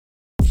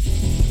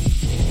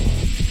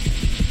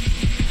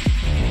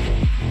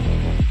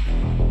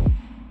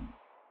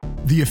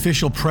The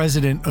official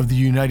president of the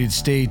United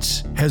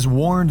States has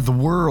warned the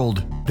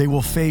world they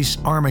will face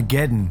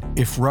Armageddon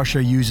if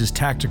Russia uses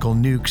tactical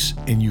nukes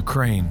in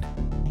Ukraine.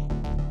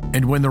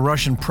 And when the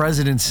Russian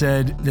president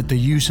said that the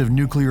use of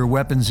nuclear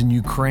weapons in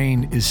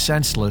Ukraine is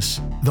senseless,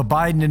 the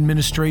Biden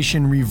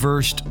administration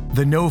reversed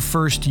the no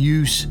first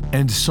use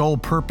and sole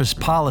purpose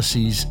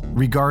policies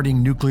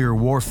regarding nuclear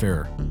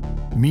warfare,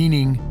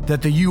 meaning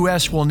that the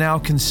U.S. will now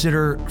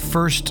consider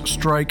first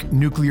strike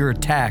nuclear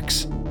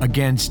attacks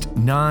against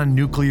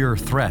non-nuclear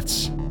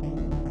threats.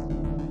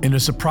 In a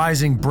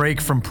surprising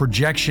break from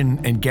projection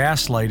and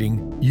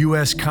gaslighting,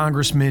 U.S.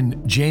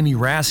 Congressman Jamie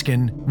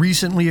Raskin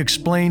recently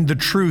explained the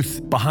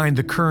truth behind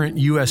the current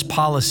U.S.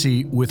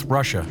 policy with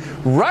Russia.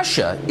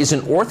 Russia is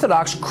an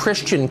Orthodox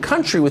Christian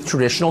country with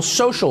traditional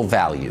social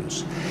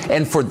values,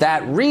 and for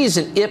that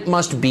reason, it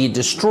must be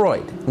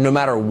destroyed, no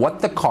matter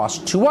what the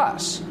cost to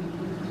us.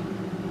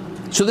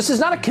 So this is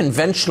not a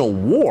conventional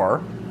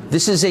war,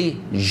 this is a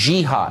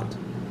jihad.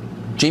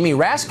 Jamie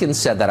Raskin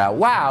said that out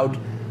loud,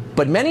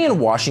 but many in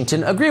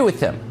Washington agree with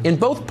him. In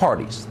both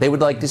parties, they would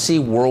like to see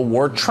World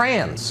War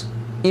trans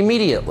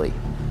immediately.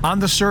 On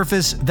the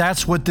surface,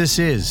 that's what this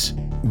is.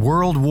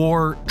 World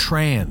War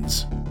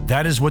trans.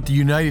 That is what the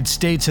United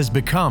States has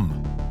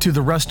become. To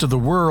the rest of the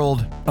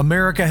world,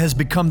 America has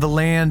become the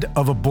land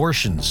of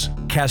abortions,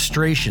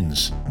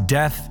 castrations,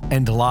 death,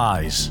 and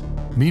lies.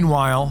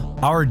 Meanwhile,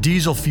 our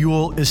diesel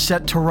fuel is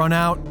set to run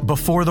out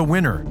before the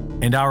winter,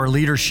 and our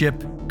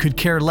leadership could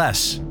care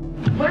less.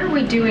 What are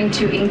we doing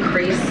to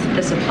increase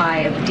the supply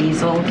of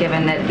diesel,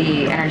 given that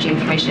the Energy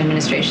Information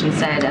Administration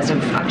said as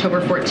of October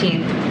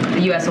 14th,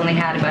 the U.S. only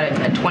had about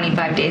a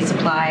 25-day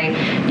supply?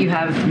 You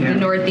have the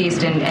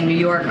Northeast and New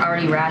York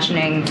already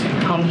rationing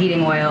home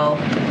heating oil.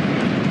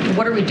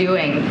 What are we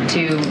doing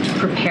to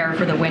prepare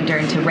for the winter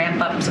and to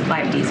ramp up supply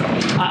of diesel?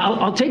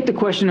 I'll take the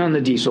question on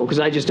the diesel because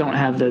I just don't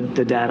have the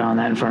data on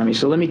that in front of me.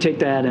 So let me take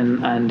that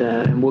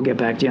and we'll get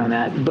back to you on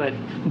that. But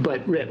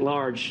writ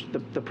large,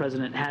 the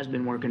president has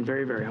been working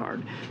very, very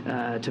hard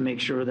to make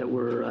sure that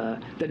we're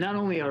that not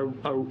only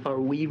are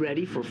we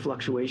ready for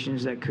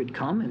fluctuations that could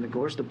come, and of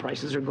course the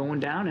prices are going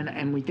down,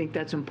 and we think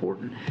that's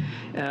important,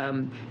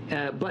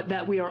 but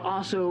that we are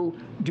also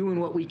doing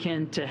what we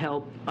can to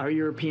help our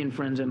European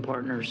friends and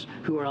partners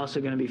who are also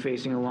going to be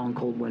facing a long,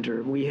 cold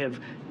winter. We have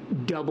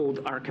doubled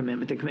our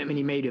commitment. The commitment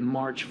he made in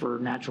March for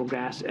natural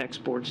gas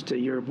exports to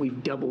Europe,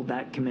 we've doubled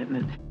that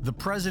commitment. The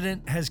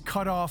president has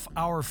cut off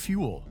our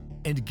fuel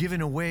and given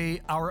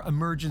away our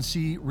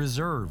emergency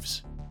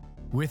reserves.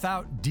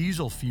 Without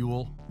diesel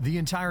fuel, the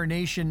entire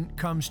nation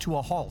comes to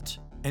a halt.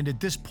 And at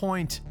this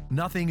point,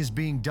 nothing is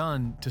being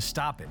done to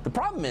stop it. The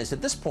problem is,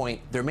 at this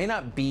point, there may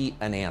not be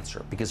an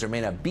answer because there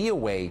may not be a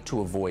way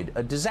to avoid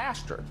a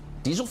disaster.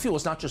 Diesel fuel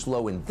is not just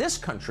low in this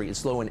country,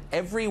 it's low in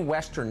every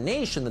Western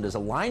nation that has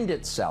aligned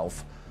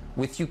itself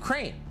with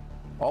Ukraine.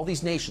 All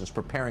these nations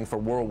preparing for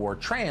World War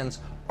trans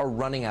are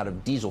running out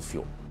of diesel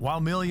fuel.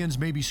 While millions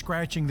may be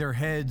scratching their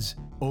heads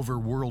over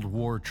World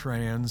War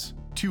trans,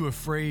 too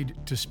afraid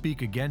to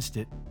speak against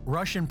it,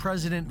 Russian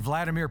President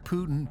Vladimir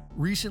Putin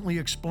recently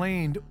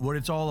explained what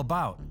it's all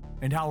about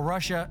and how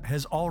Russia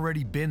has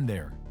already been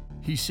there.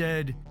 He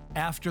said,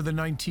 after the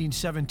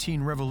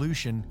 1917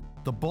 revolution,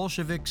 the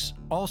Bolsheviks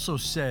also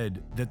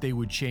said that they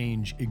would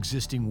change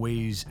existing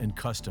ways and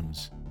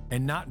customs,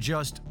 and not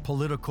just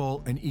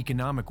political and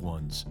economic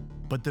ones,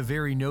 but the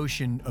very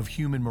notion of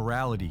human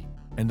morality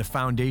and the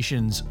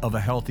foundations of a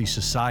healthy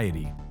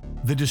society.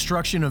 The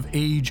destruction of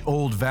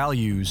age-old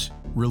values,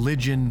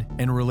 religion,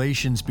 and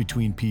relations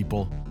between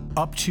people,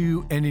 up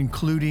to and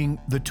including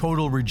the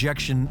total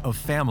rejection of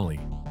family.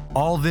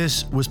 All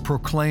this was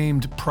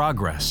proclaimed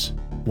progress,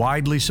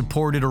 widely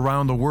supported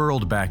around the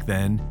world back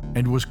then,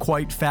 and was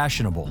quite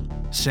fashionable,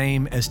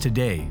 same as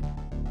today.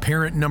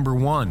 Parent number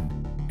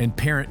one and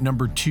parent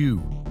number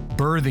two,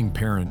 birthing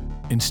parent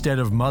instead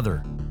of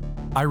mother.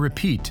 I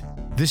repeat,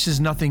 this is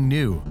nothing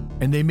new,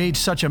 and they made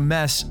such a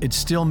mess it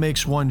still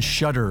makes one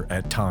shudder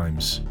at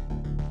times.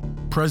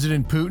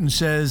 President Putin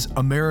says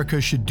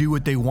America should do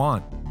what they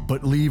want,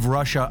 but leave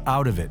Russia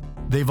out of it.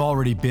 They've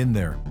already been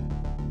there.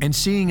 And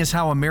seeing as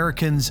how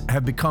Americans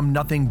have become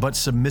nothing but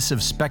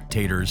submissive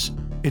spectators,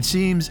 it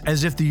seems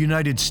as if the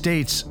United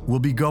States will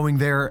be going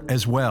there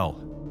as well,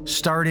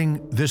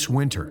 starting this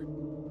winter.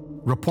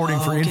 Reporting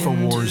for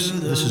InfoWars,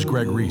 this is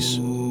Greg Reese.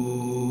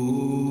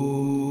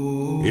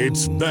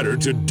 It's better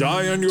to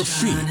die on your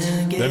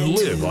feet than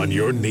live on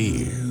your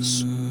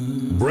knees.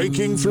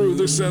 Breaking through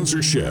the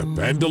censorship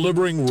and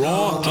delivering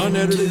raw,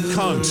 unedited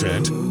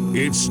content,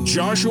 it's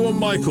Joshua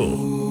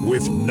Michael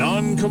with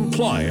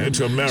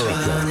Non-Compliant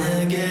America.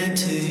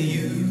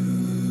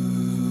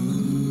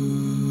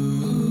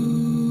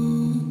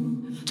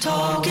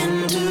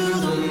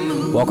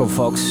 Welcome,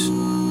 folks,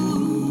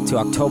 to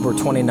October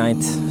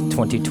 29th,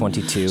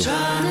 2022.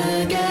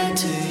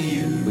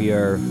 We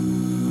are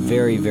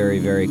very, very,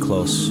 very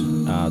close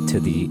to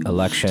the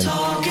election.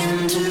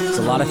 There's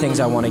a lot of things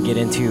I want to get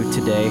into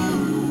today.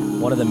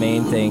 One of the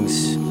main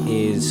things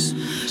is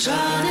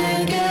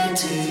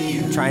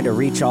trying to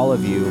reach all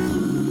of you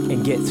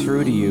and get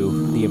through to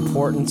you the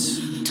importance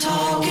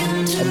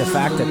And the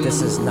fact that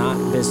this is not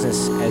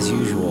business as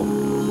usual.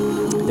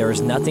 There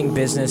is nothing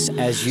business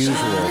as usual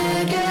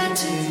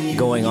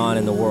going on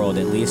in the world,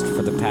 at least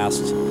for the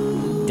past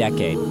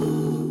decade.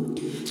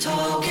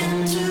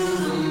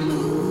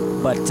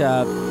 But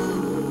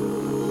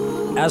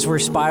as we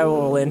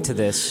spiral into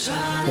this,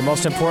 the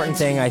most important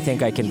thing I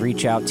think I can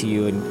reach out to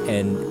you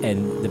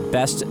and the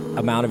best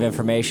amount of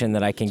information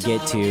that I can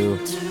get to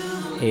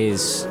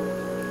is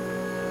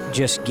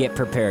just get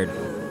prepared.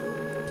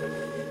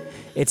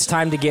 It's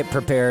time to get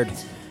prepared.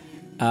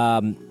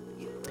 The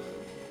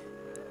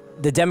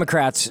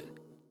Democrats,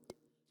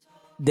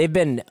 they've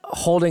been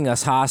holding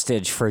us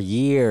hostage for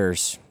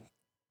years.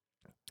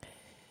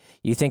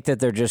 You think that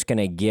they're just going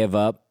to give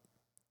up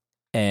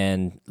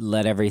and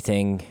let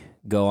everything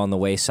go on the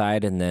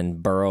wayside and then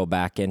burrow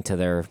back into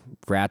their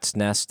rat's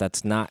nest?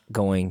 That's not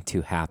going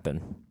to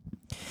happen.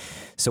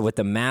 So with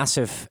the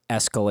massive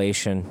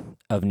escalation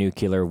of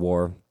nuclear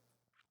war,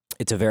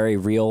 it's a very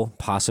real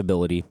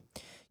possibility.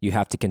 You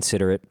have to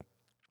consider it.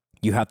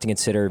 You have to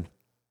consider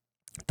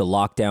the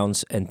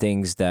lockdowns and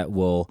things that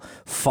will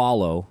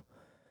follow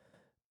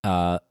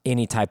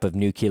any type of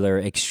nuclear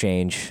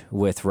exchange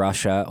with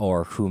Russia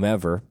or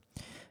whomever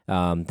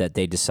that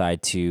they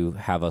decide to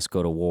have us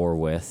go to war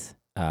with,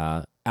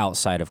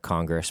 outside of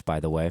Congress, by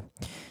the way.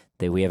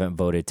 We haven't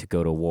voted to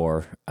go to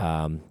war,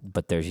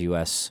 but there's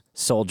U.S.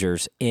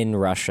 soldiers in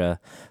Russia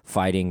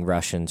fighting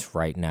Russians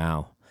right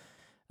now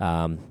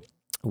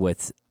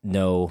with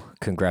no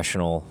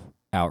congressional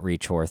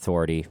outreach or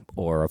authority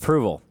or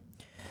approval.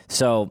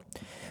 So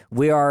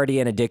we're already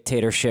in a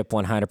dictatorship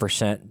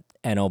 100%,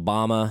 and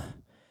Obama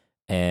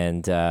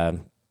and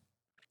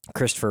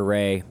Christopher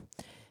Wray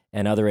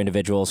and other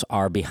individuals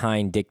are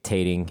behind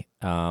dictating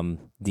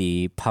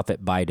the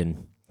puppet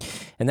Biden.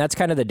 And that's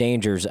kind of the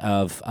dangers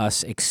of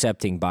us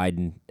accepting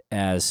Biden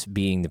as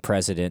being the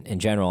president in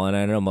general. And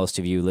I know most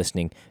of you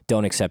listening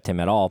don't accept him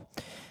at all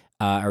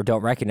or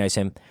don't recognize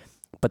him.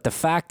 But the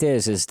fact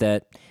is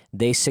that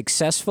they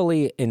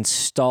successfully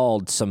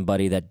installed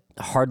somebody that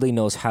hardly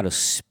knows how to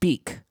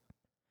speak.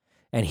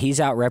 And he's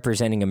out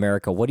representing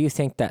America. What do you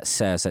think that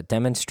says? That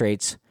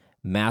demonstrates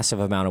massive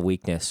amount of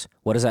weakness.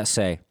 What does that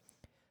say?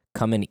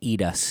 Come and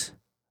eat us,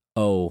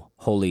 oh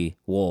holy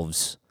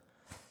wolves.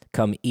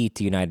 Come eat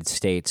the United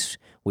States.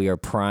 We are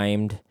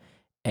primed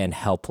and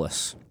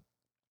helpless.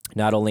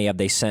 Not only have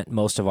they sent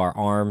most of our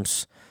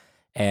arms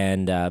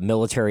and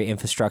military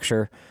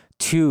infrastructure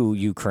to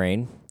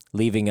Ukraine,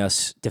 leaving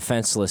us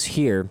defenseless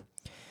here,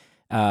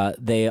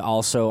 they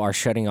also are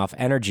shutting off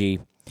energy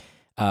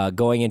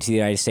going into the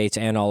United States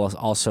and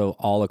also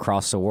all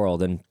across the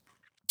world. And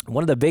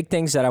one of the big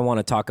things that I want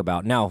to talk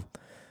about now,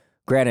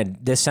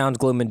 granted, this sounds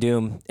gloom and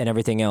doom and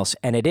everything else,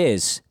 and it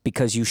is,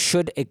 because you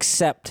should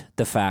accept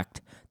the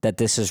fact that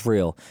this is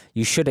real.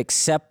 You should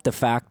accept the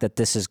fact that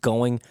this is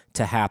going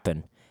to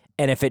happen.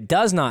 And if it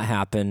does not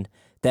happen,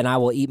 then I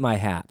will eat my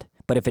hat.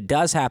 But if it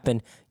does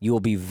happen, you will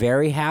be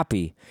very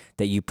happy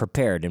that you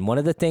prepared. And one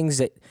of the things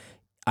that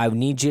I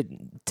need you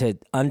to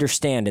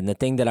understand, and the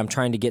thing that I'm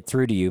trying to get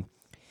through to you,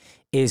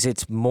 is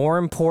it's more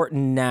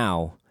important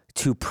now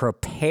to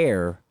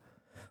prepare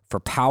for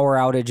power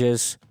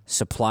outages,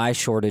 supply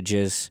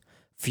shortages,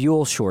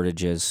 fuel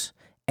shortages,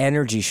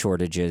 energy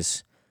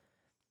shortages,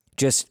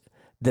 just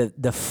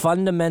the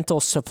fundamental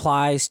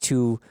supplies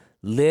to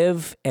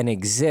live and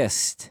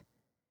exist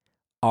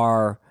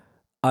are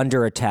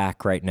under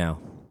attack right now.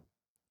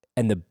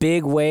 And the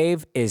big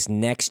wave is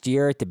next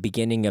year, at the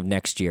beginning of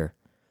next year.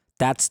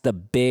 That's the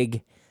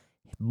big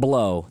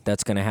blow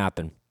that's going to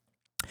happen.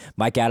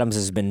 Mike Adams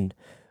has been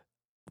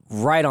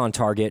right on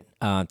target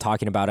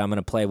talking about it. I'm going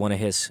to play one of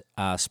his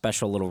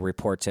special little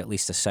reports, at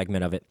least a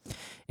segment of it,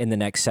 in the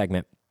next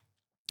segment.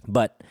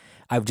 But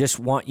I just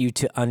want you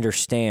to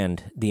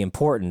understand the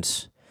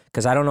importance,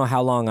 because I don't know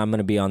how long I'm going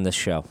to be on this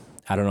show.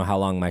 I don't know how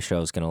long my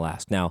show is going to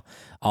last. Now,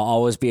 I'll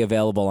always be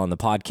available on the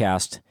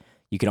podcast.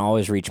 You can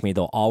always reach me.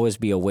 There'll always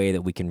be a way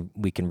that we can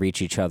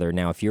reach each other.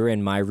 Now, if you're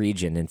in my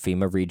region, in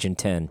FEMA Region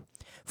 10,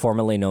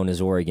 formerly known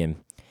as Oregon,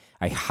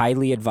 I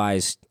highly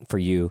advise for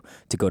you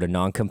to go to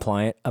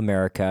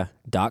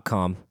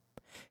noncompliantamerica.com,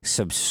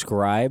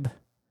 subscribe,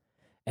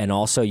 and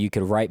also you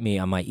could write me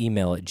on my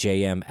email at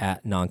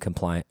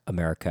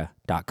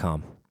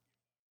jm@noncompliantamerica.com.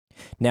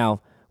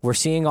 Now, we're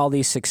seeing all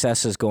these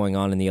successes going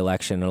on in the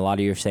election, and a lot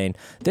of you are saying,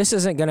 this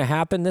isn't going to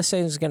happen, this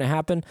isn't going to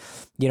happen.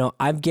 You know,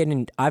 I've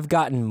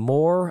gotten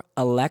more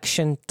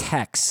election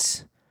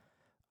texts.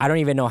 I don't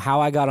even know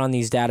how I got on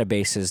these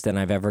databases than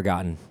I've ever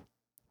gotten,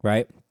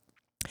 right?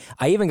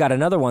 I even got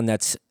another one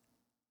that's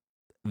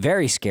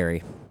very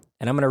scary,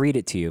 and I'm going to read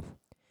it to you.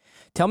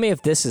 Tell me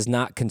if this is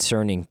not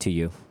concerning to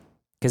you,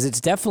 because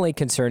it's definitely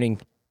concerning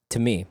to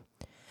me.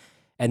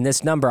 And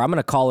this number, I'm going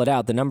to call it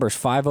out. The number is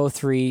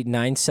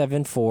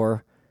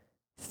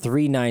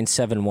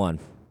 503-974-3971.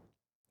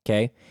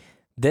 Okay?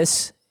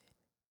 This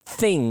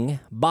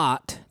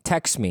bot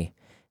texts me.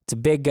 It's a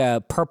big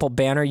purple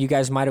banner. You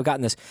guys might have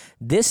gotten this.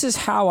 This is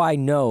how I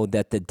know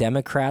that the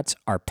Democrats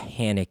are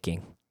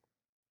panicking.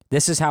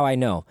 This is how I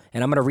know.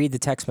 And I'm going to read the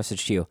text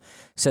message to you. It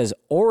says,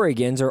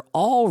 Oregons are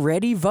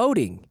already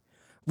voting.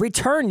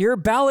 Return your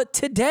ballot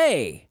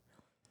today.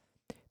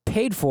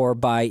 Paid for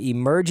by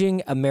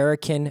Emerging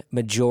American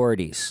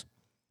Majorities.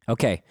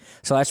 Okay,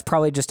 so that's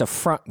probably just a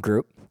front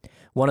group.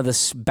 One of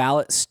the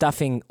ballot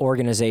stuffing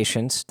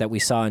organizations that we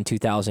saw in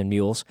 2000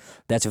 Mules.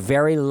 That's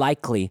very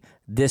likely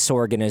this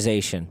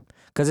organization.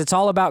 Because it's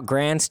all about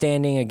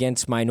grandstanding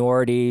against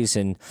minorities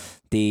and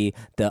the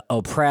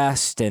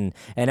oppressed and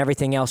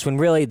everything else, when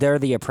really they're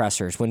the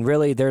oppressors, when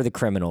really they're the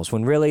criminals,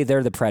 when really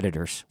they're the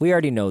predators. We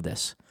already know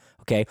this,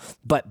 okay?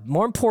 But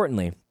more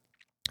importantly,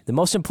 the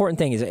most important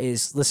thing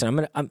is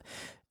listen, I'm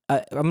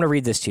gonna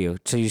read this to you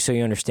so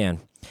you understand.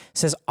 It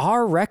says,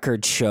 our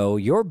records show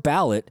your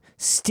ballot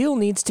still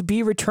needs to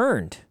be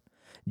returned.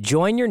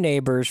 Join your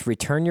neighbors,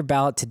 return your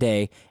ballot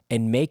today,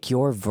 and make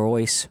your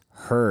voice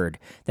heard.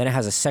 Then it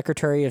has a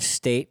Secretary of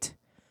State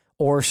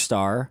or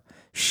star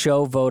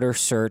show voter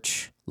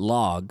search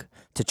log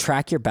to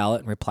track your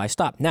ballot and reply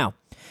stop. Now,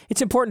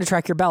 it's important to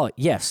track your ballot.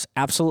 Yes,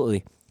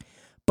 absolutely.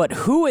 But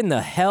who in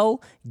the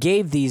hell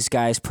gave these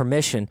guys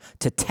permission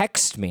to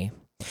text me?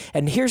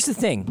 And here's the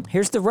thing.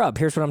 Here's the rub.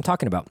 Here's what I'm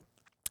talking about.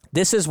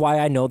 This is why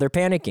I know they're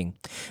panicking.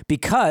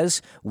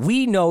 Because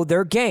we know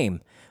their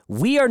game.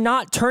 We are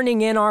not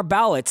turning in our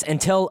ballots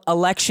until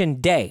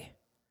Election Day.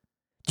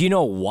 Do you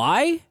know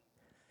why?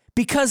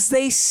 Because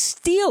they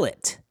steal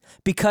it.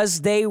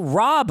 Because they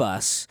rob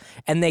us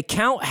and they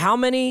count how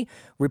many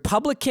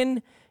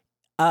Republican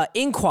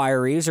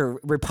inquiries or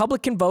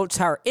Republican votes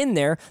are in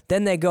there.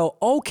 Then they go,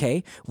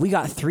 okay, we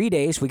got 3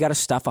 days. We got to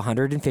stuff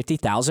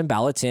 150,000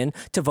 ballots in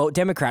to vote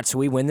Democrats so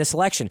we win this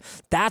election.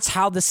 That's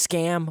how the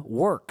scam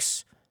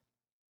works.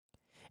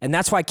 And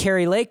that's why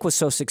Kari Lake was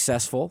so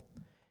successful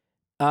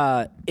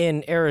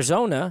in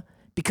Arizona,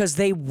 because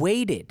they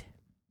waited.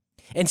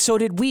 And so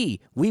did we.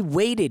 We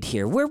waited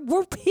here.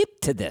 We're hip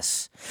to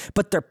this.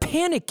 But they're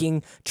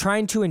panicking,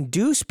 trying to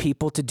induce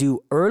people to do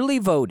early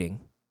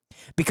voting,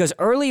 because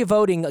early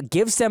voting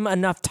gives them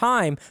enough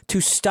time to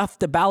stuff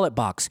the ballot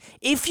box.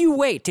 If you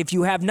wait, if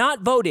you have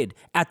not voted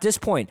at this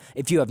point,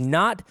 if you have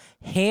not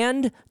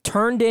hand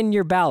turned in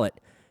your ballot,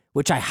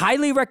 which I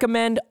highly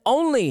recommend,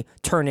 only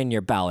turn in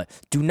your ballot.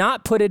 Do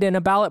not put it in a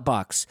ballot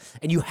box.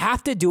 And you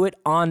have to do it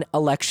on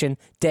Election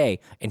Day.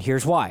 And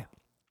here's why.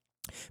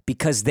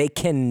 Because they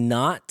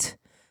cannot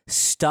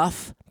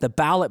stuff the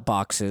ballot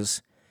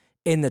boxes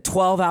in the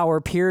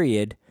 12-hour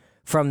period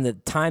from the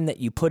time that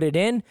you put it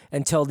in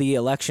until the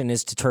election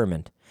is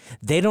determined.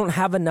 They don't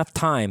have enough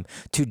time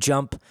to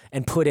jump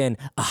and put in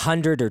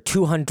 100 or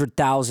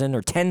 200,000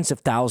 or tens of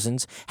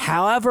thousands,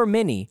 however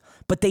many,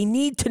 but they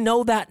need to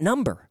know that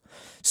number.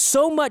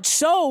 So much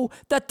so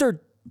that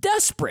they're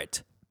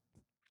desperate.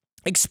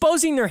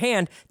 Exposing their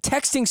hand,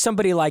 texting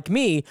somebody like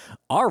me,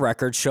 our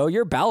records show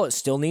your ballot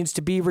still needs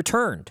to be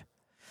returned.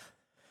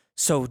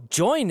 So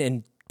join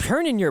and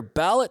turn in your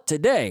ballot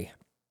today.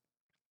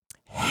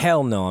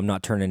 Hell no, I'm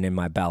not turning in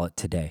my ballot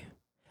today.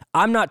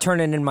 I'm not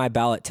turning in my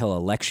ballot till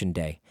Election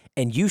Day,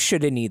 and you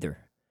shouldn't either.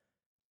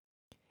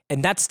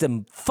 And that's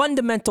the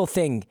fundamental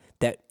thing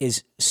that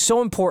is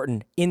so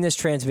important in this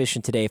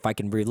transmission today. If I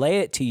can relay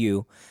it to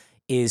you,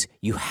 is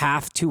you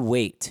have to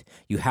wait.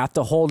 You have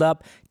to hold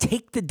up.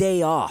 Take the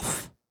day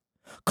off.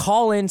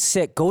 Call in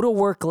sick. Go to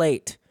work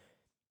late.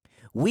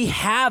 We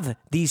have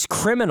these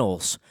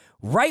criminals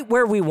right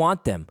where we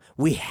want them.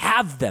 We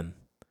have them.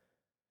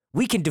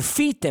 We can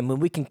defeat them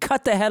and we can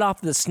cut the head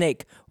off of the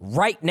snake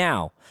right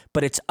now.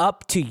 But it's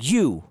up to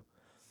you,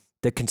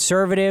 the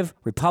conservative,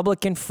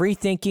 Republican,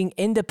 free-thinking,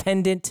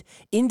 independent,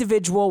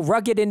 individual,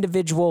 rugged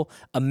individual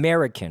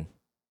American.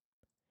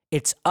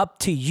 It's up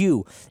to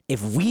you.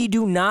 If we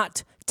do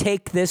not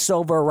take this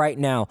over right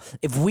now,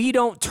 if we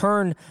don't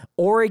turn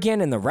Oregon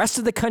and the rest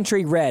of the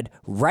country red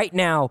right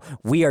now,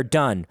 we are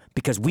done,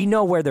 because we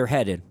know where they're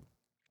headed.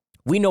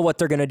 We know what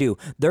they're going to do.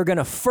 They're going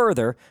to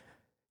further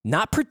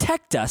not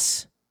protect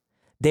us.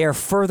 They are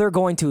further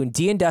going to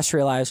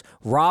deindustrialize,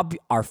 rob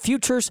our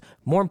futures,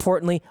 more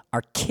importantly,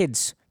 our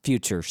kids'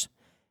 futures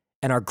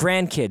and our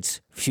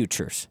grandkids'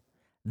 futures.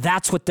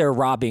 That's what they're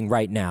robbing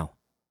right now.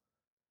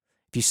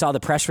 If you saw the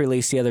press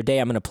release the other day,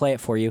 I'm going to play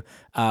it for you,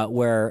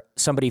 where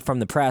somebody from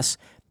the press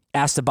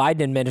asked the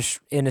Biden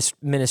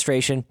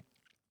administration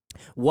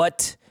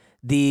what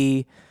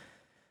they're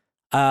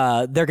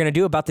going to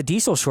do about the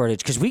diesel shortage,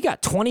 because we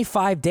got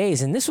 25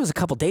 days, and this was a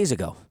couple days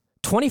ago.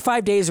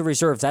 25 days of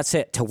reserves, that's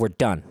it, till we're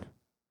done.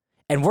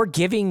 And we're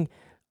giving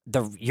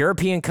the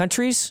European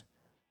countries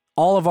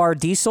all of our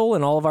diesel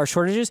and all of our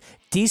shortages.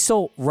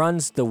 Diesel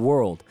runs the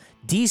world.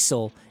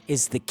 Diesel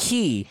is the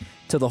key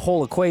to the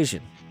whole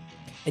equation.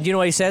 And you know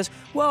what he says?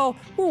 Well,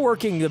 we're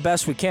working the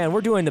best we can.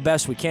 We're doing the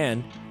best we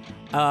can.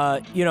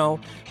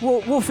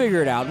 We'll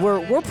figure it out.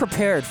 We're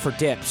prepared for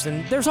dips,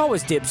 and there's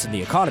always dips in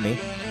the economy.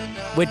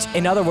 Which,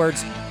 in other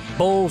words,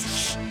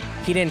 bullshit.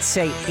 He didn't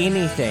say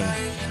anything.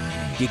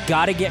 You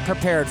got to get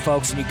prepared,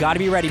 folks, and you got to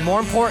be ready. More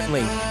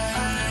importantly,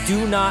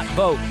 do not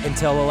vote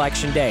until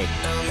Election Day.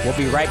 We'll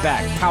be right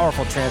back.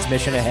 Powerful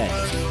transmission ahead.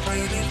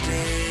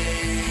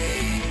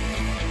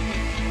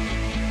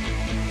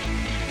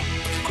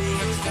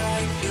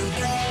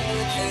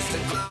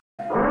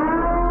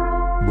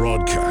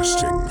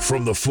 Broadcasting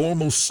from the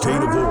foremost state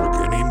of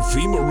Oregon in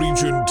FEMA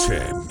Region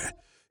 10,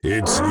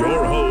 it's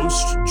your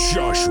host,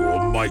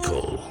 Joshua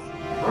Michael.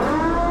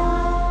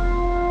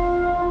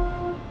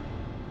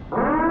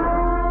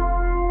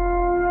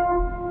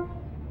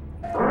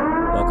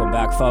 Welcome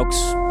back, folks.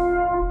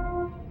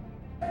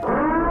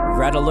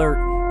 Red alert,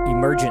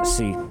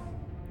 emergency.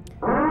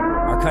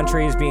 Our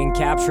country is being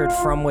captured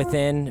from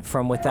within,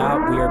 from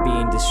without. We are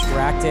being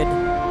distracted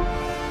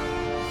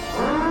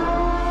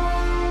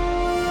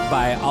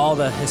by all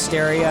the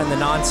hysteria and the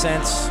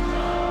nonsense.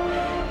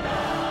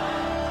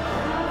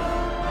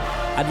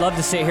 I'd love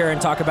to sit here and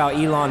talk about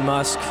Elon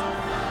Musk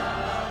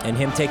and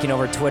him taking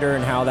over Twitter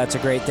and how that's a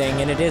great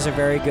thing, and it is a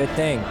very good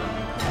thing.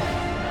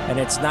 And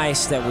it's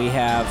nice that we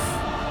have,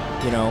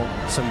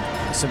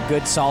 some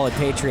good, solid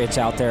patriots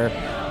out there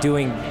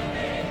doing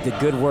the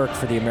good work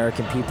for the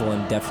American people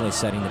and definitely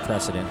setting the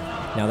precedent.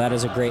 Now, that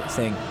is a great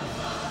thing,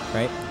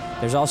 right?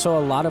 There's also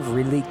a lot of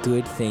really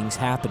good things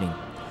happening.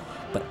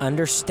 But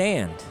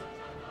understand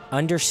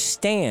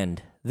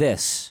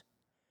this.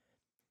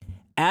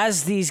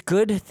 As these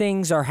good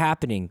things are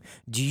happening,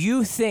 do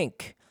you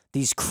think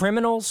these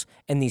criminals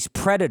and these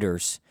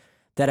predators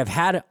that have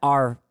had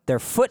their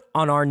foot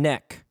on our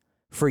neck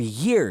for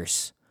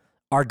years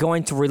are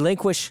going to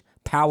relinquish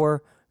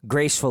power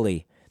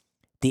gracefully?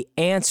 The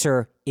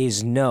answer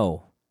is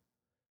no.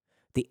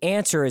 The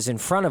answer is in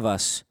front of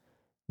us,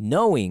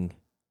 knowing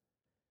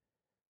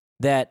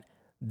that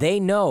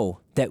they know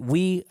that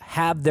we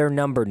have their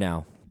number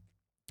now.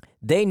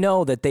 They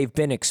know that they've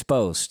been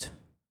exposed.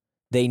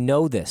 They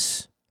know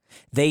this.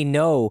 They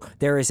know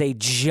there is a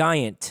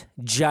ginormous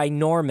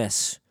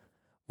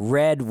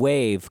red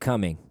wave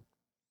coming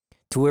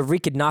to where we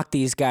could knock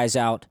these guys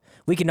out.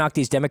 We could knock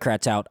these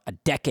Democrats out a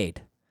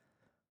decade.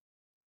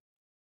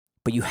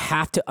 But you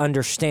have to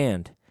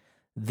understand,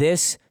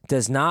 this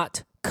does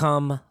not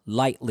come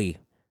lightly.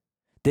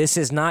 This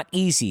is not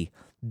easy.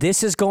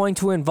 This is going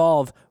to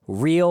involve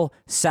real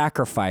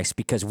sacrifice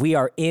because we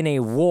are in a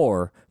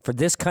war for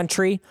this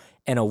country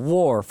and a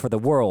war for the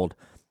world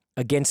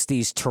against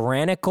these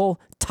tyrannical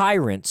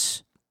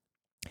tyrants,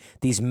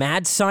 these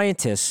mad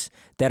scientists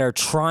that are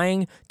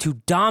trying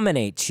to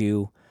dominate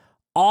you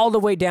all the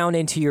way down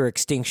into your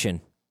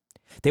extinction.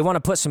 They want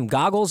to put some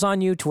goggles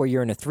on you to where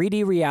you're in a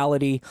 3D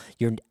reality.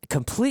 You're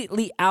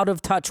completely out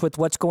of touch with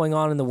what's going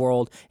on in the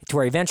world, to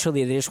where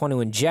eventually they just want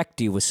to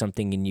inject you with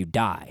something and you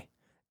die.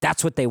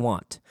 That's what they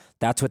want.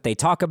 That's what they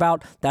talk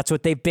about. That's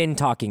what they've been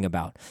talking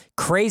about.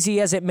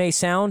 Crazy as it may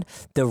sound,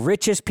 the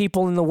richest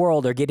people in the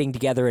world are getting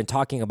together and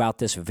talking about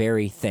this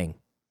very thing.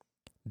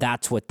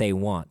 That's what they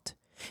want.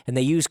 And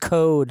they use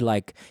code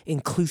like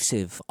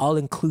inclusive,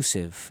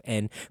 all-inclusive,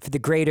 and for the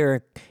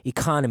greater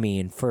economy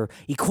and for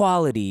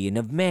equality and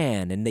of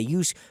man. And they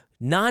use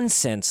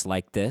nonsense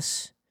like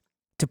this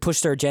to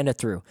push their agenda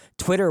through.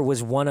 Twitter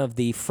was one of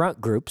the front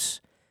groups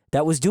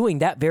that was doing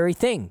that very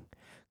thing,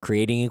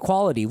 creating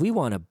equality. We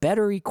want a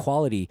better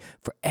equality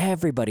for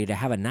everybody to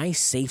have a nice,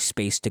 safe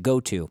space to go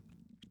to.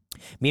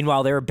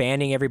 Meanwhile, they were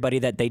banning everybody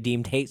that they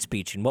deemed hate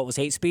speech. And what was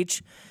hate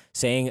speech?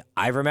 Saying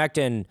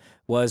ivermectin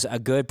was a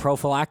good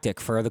prophylactic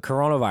for the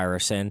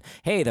coronavirus. And,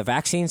 hey, the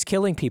vaccine's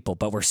killing people.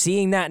 But we're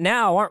seeing that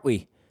now, aren't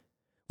we?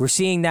 We're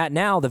seeing that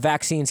now. The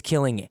vaccine's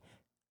killing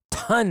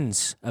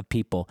tons of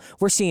people.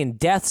 We're seeing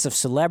deaths of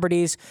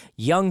celebrities,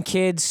 young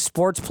kids,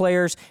 sports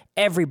players,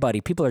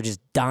 everybody. People are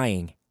just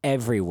dying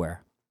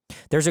everywhere.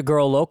 There's a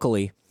girl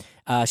locally.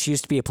 She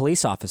used to be a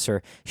police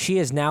officer. She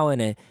is now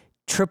in a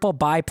triple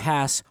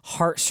bypass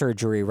heart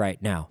surgery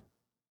right now.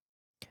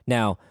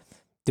 Now,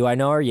 do I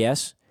know her?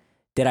 Yes.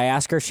 Did I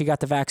ask her if she got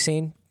the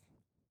vaccine?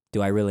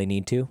 Do I really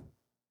need to?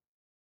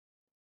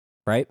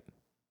 Right?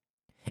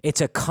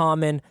 It's a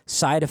common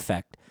side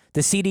effect.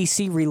 The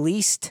CDC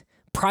released,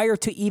 prior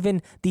to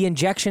even the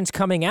injections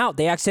coming out,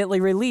 they accidentally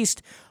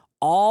released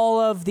all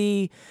of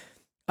the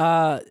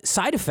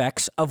side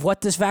effects of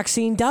what this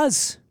vaccine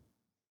does.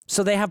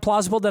 So they have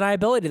plausible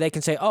deniability. They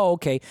can say, oh,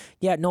 okay,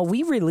 yeah, no,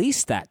 we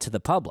released that to the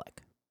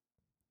public.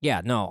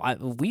 Yeah, no,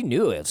 we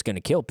knew it was going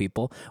to kill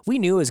people. We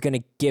knew it was going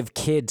to give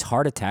kids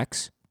heart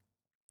attacks.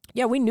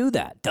 Yeah, we knew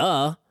that.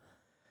 Duh.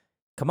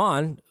 Come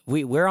on.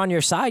 We're on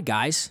your side,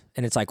 guys.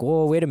 And it's like,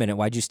 whoa, wait a minute.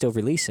 Why'd you still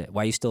release it?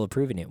 Why are you still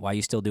approving it? Why are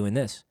you still doing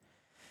this?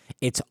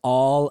 It's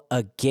all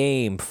a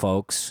game,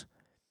 folks.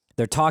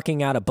 They're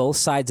talking out of both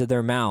sides of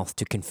their mouth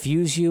to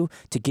confuse you,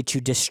 to get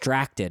you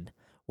distracted,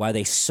 while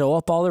they sew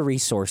up all the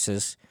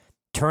resources,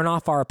 turn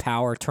off our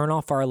power, turn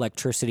off our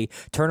electricity,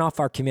 turn off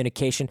our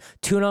communication,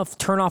 turn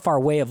off our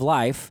way of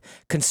life,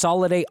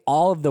 consolidate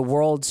all of the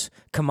world's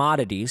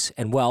commodities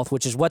and wealth,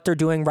 which is what they're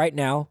doing right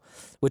now,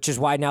 which is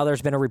why now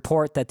there's been a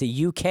report that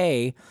the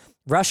UK,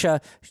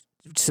 Russia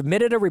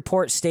submitted a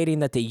report stating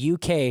that the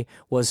UK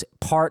was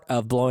part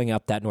of blowing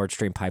up that Nord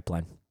Stream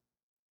pipeline.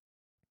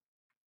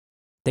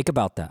 Think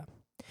about that.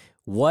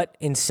 What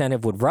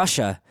incentive would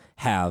Russia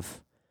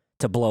have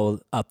to blow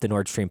up the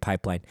Nord Stream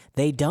pipeline?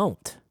 They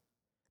don't.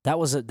 That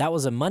was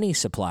a money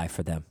supply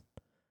for them.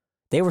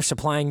 They were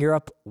supplying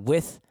Europe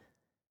with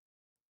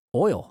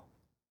oil.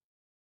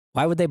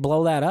 Why would they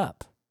blow that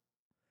up?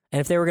 And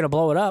if they were going to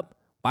blow it up,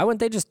 why wouldn't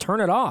they just turn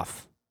it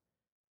off?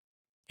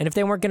 And if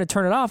they weren't going to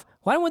turn it off,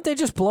 why wouldn't they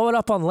just blow it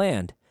up on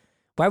land?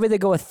 Why would they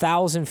go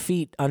 1,000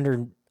 feet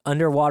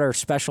underwater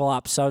special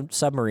ops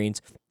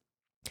submarines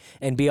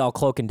and be all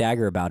cloak and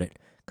dagger about it?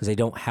 Because they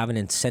don't have an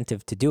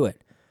incentive to do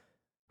it.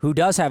 Who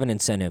does have an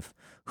incentive?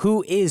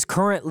 Who is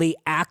currently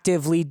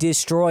actively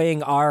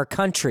destroying our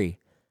country?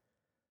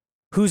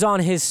 Who's on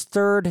his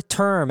third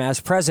term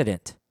as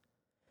president?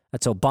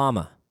 That's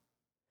Obama.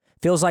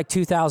 Feels like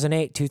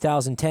 2008,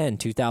 2010,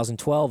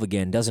 2012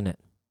 again, doesn't it?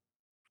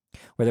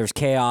 Where there's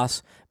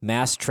chaos,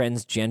 mass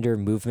transgender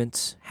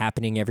movements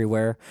happening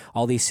everywhere,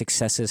 all these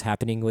successes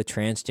happening with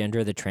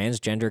transgender, the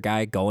transgender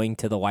guy going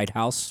to the White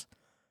House.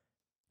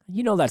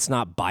 You know that's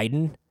not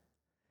Biden.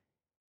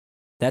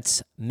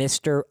 That's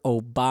Mr.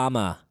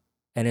 Obama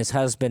and his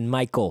husband,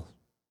 Michael.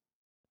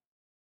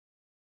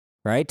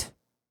 Right?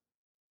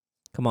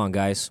 Come on,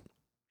 guys.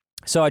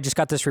 So I just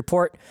got this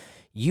report.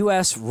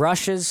 U.S.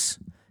 rushes,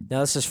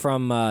 now this is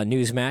from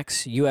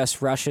Newsmax,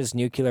 U.S. rushes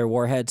nuclear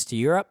warheads to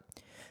Europe.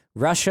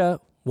 Russia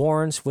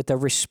warns with a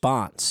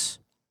response.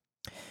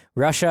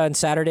 Russia on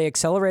Saturday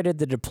accelerated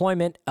the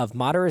deployment of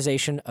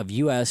modernization of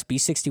U.S.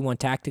 B-61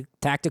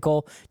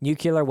 tactical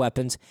nuclear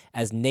weapons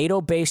as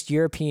NATO-based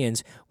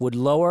Europeans would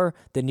lower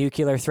the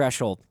nuclear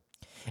threshold.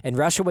 And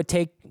Russia would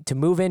take to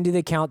move into the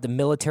account the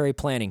military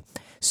planning.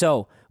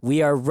 So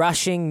we are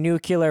rushing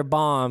nuclear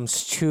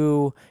bombs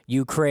to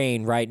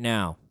Ukraine right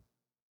now.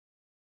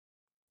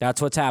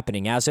 That's what's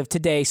happening. As of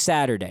today,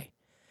 Saturday,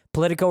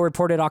 Politico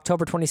reported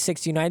October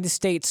 26th, the United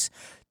States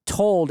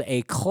told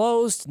a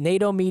closed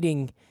NATO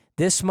meeting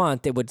this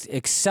month it would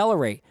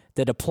accelerate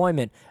the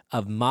deployment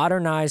of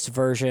modernized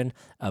version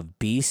of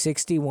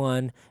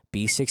B-61,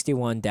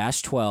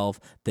 B-61-12,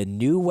 the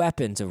new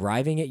weapons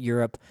arriving at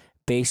Europe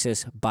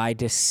bases by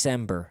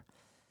December,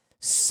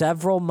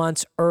 several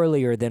months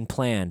earlier than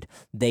planned.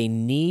 They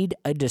need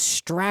a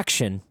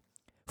distraction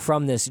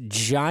from this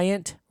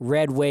giant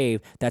red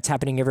wave that's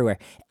happening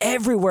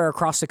everywhere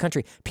across the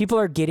country. People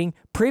are getting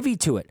privy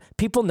to it.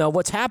 People know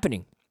what's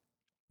happening.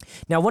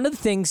 Now, one of the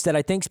things that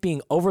I think is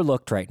being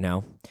overlooked right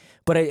now,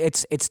 but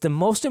it's the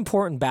most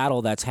important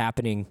battle that's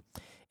happening,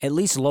 at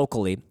least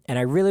locally, and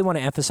I really want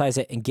to emphasize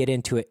it and get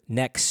into it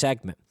next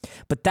segment.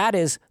 But that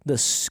is the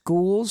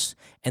schools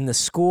and the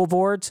school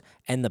boards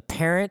and the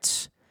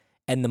parents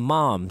and the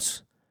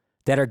moms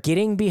that are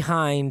getting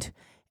behind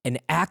and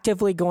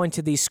actively going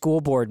to these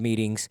school board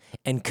meetings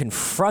and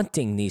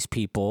confronting these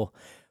people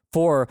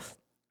for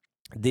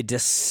the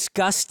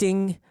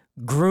disgusting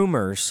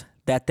groomers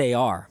that they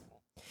are.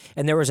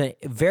 And there was a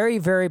very,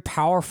 very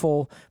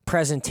powerful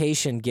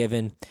presentation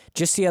given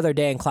just the other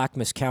day in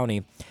Clackamas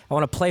County. I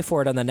want to play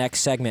for it on the next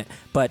segment.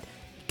 But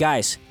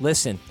guys,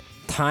 listen,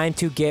 time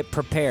to get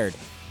prepared.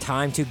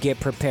 Time to get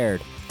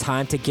prepared.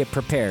 Time to get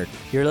prepared.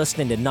 You're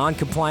listening to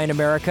Non-Compliant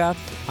America.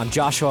 I'm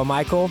Joshua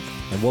Michael,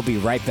 and we'll be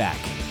right back.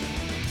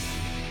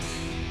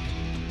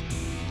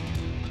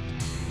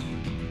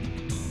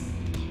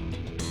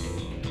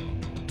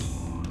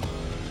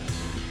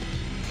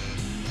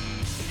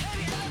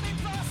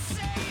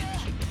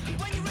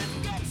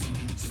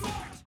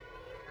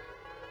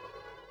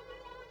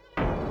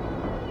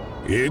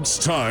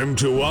 It's time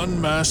to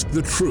unmask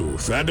the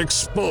truth and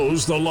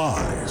expose the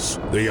lies.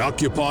 The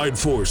occupied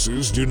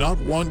forces do not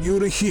want you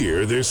to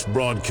hear this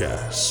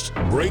broadcast.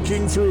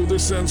 Breaking through the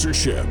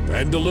censorship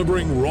and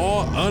delivering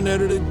raw,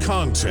 unedited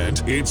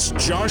content, it's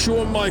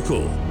Joshua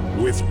Michael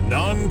with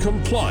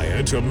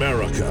Non-Compliant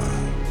America.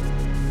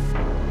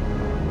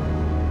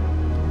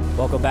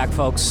 Welcome back,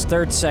 folks.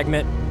 Third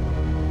segment,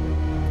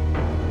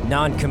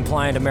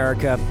 Non-Compliant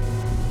America.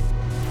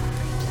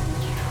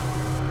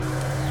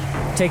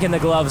 Taking the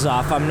gloves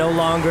off. I'm no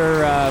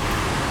longer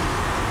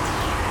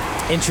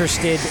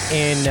interested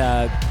in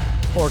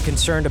or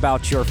concerned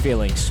about your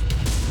feelings.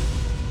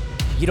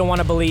 You don't want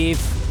to believe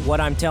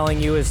what I'm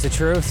telling you is the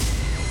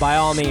truth? By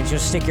all means,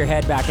 just stick your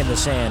head back in the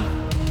sand.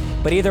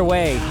 But either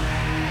way,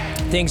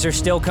 things are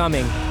still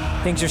coming.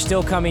 Things are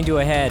still coming to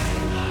a head.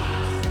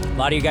 A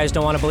lot of you guys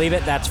don't want to believe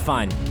it. That's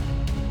fine.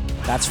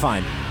 That's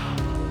fine.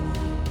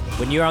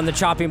 When you're on the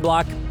chopping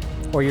block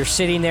or you're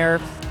sitting there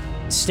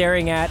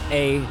staring at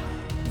a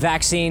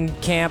vaccine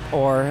camp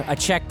or a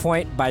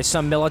checkpoint by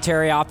some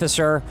military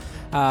officer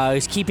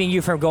who's keeping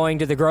you from going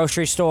to the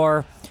grocery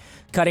store,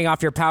 cutting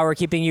off your power,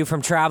 keeping you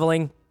from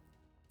traveling,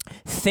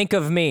 think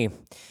of me.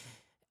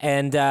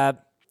 And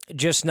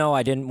just know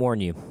I didn't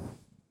warn you.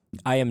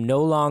 I am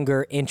no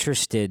longer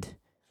interested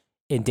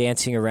in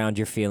dancing around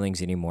your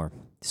feelings anymore.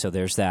 So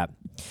there's that.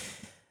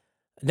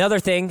 Another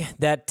thing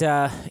that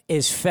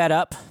is fed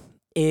up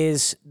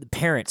is the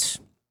parents.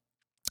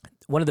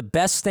 One of the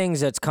best things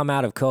that's come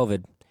out of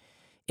COVID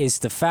is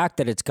the fact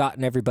that it's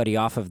gotten everybody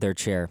off of their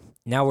chair.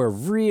 Now we're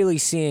really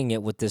seeing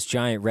it with this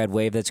giant red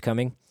wave that's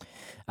coming,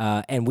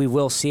 and we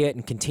will see it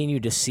and continue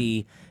to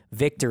see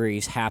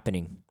victories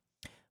happening.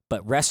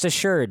 But rest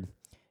assured,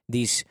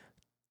 these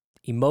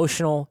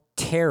emotional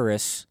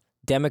terrorists,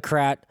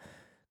 Democrat,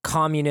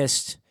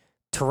 communist,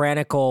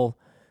 tyrannical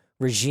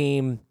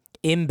regime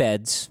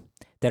embeds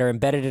that are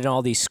embedded in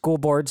all these school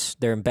boards.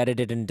 They're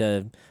embedded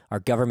into our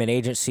government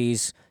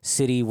agencies,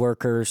 city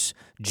workers,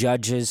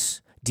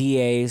 judges,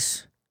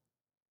 DAs,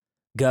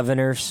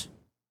 governors.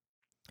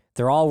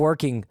 They're all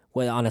working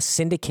on a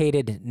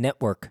syndicated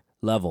network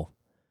level,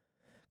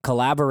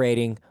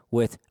 collaborating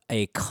with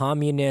a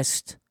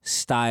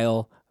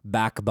communist-style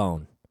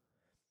backbone.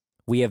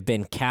 We have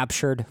been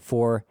captured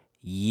for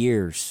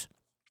years.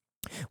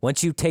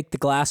 Once you take the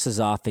glasses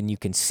off and you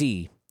can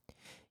see,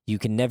 you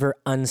can never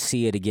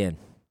unsee it again.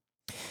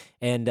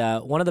 And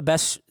one of the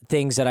best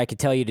things that I could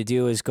tell you to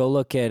do is go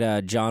look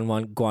at John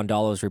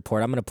Guandalo's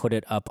report. I'm going to put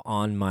it up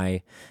on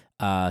my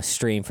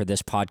stream for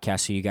this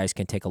podcast so you guys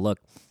can take a look.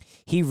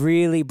 He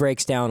really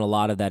breaks down a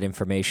lot of that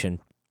information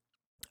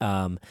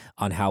on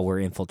how we're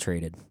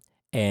infiltrated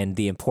and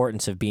the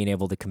importance of being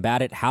able to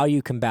combat it, how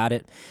you combat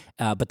it.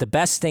 But the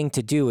best thing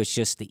to do is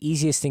just the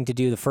easiest thing to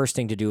do. The first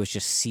thing to do is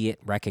just see it,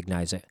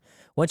 recognize it.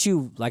 Once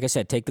you, like I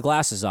said, take the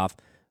glasses off,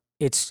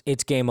 it's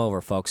game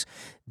over, folks.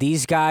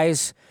 These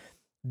guys,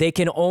 they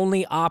can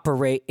only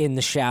operate in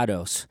the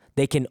shadows.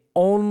 They can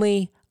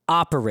only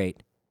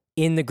operate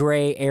in the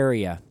gray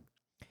area.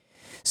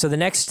 So the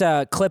next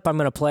clip I'm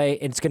going to play,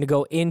 it's going to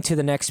go into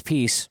the next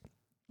piece.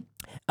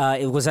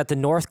 It was at the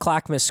North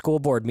Clackamas School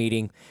Board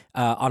meeting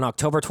on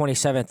October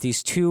 27th.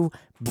 These two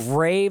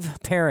brave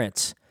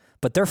parents,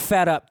 but they're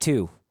fed up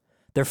too.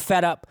 They're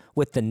fed up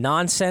with the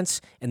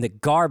nonsense and the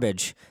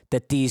garbage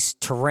that these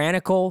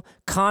tyrannical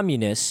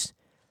communists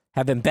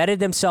have embedded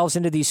themselves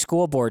into these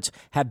school boards,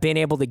 have been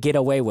able to get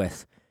away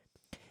with.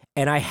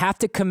 And I have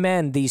to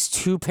commend these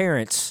two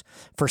parents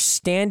for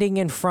standing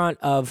in front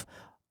of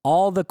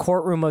all the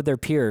courtroom of their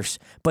peers,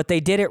 but they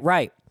did it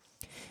right.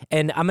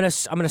 And I'm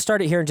gonna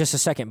start it here in just a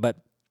second, but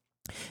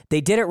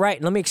they did it right.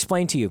 And let me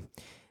explain to you.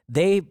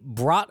 They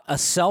brought a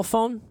cell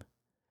phone.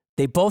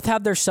 They both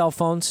have their cell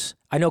phones.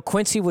 I know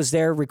Quincy was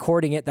there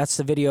recording it. That's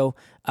the video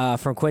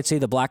from Quincy,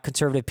 the black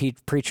conservative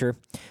preacher,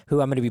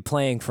 who I'm going to be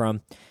playing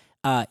from.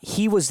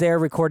 He was there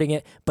recording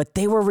it, but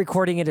they were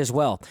recording it as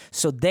well.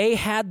 So they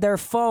had their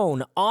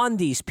phone on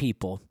these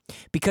people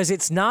because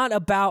it's not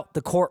about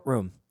the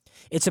courtroom.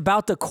 It's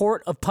about the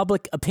court of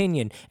public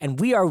opinion, and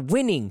we are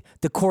winning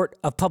the court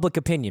of public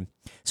opinion.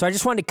 So I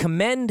just wanted to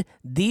commend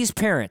these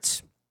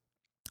parents.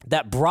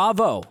 That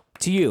bravo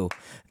to you.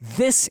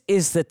 This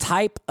is the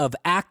type of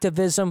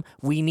activism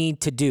we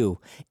need to do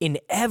in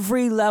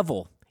every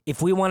level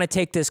if we want to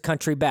take this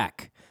country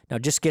back. Now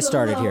just get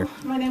started here.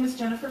 My name is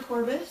Jennifer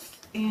Corbis,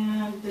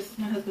 and this is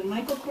my husband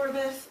Michael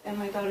Corbis and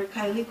my daughter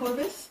Kylie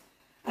Corbis.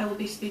 I will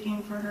be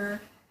speaking for her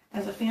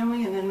as a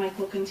family, and then Mike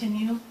will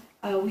continue.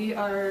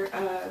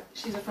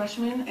 She's a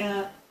freshman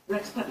at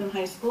Rex Putnam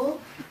High School.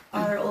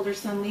 Our older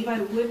son Levi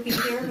would be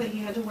here, but he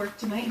had to work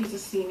tonight. He's a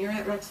senior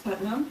at Rex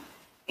Putnam.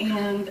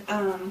 And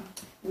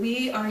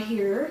we are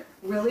here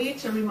really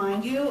to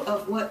remind you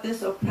of what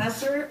this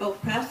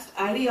oppressed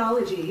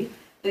ideology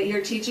that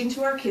you're teaching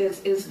to our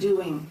kids is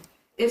doing.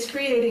 It's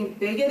creating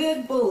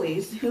bigoted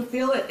bullies who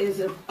feel it is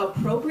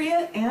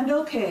appropriate and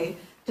okay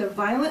to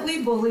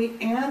violently bully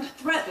and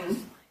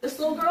threaten this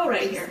little girl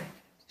right here.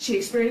 She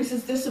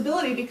experiences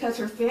disability because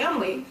her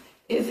family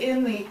is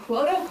in the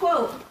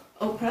quote-unquote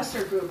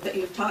oppressor group that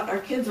you've taught our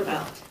kids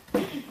about.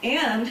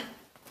 And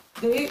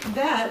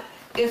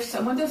if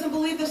someone doesn't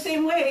believe the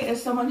same way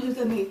as someone who's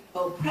in the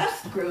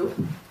oppressed group,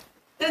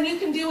 then you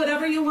can do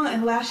whatever you want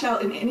and lash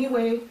out in any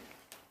way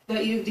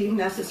that you deem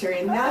necessary.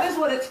 And that is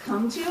what it's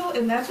come to,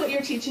 and that's what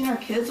you're teaching our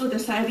kids with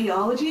this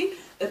ideology,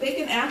 that they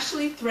can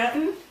actually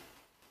threaten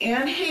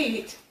and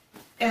hate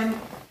and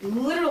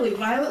literally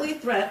violently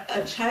threat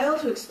a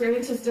child who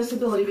experiences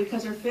disability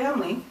because her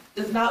family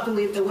does not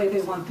believe the way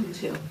they want them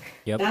to.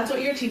 Yep. That's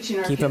what you're teaching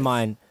our kids. Keep in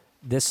mind,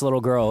 this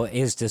little girl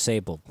is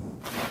disabled.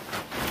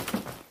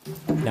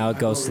 Now it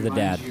goes to the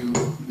dad.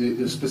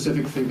 The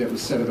specific thing that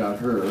was said about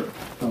her,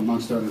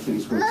 amongst other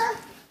things, was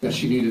that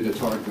she needed a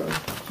tard guard.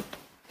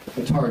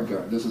 A tard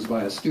guard. This is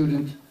by a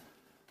student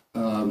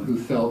who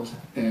felt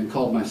and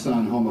called my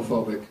son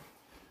homophobic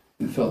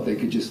and felt they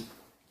could just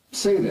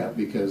say that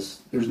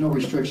because there's no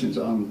restrictions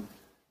on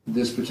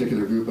this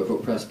particular group of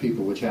oppressed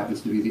people, which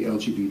happens to be the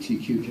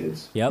LGBTQ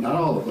kids. Yep. Not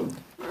all of them,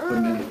 but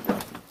many of them.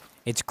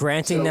 It's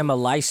granting them a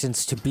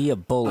license to be a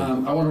bully.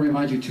 I want to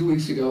remind you, 2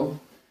 weeks ago,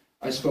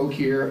 I spoke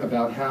here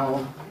about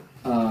how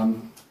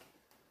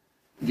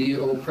the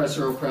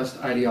oppressor-oppressed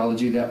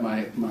ideology that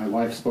my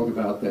wife spoke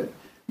about, that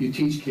you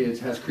teach kids,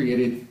 has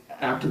created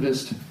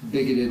activist,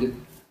 bigoted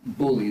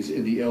bullies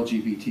in the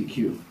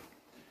LGBTQ.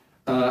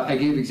 I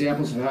gave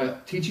examples of how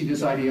teaching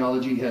this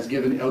ideology has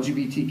given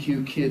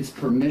LGBTQ kids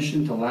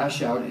permission to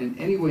lash out in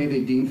any way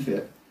they deem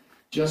fit,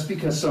 just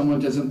because someone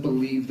doesn't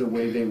believe the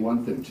way they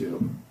want them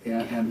to.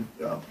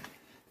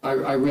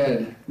 I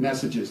read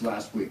messages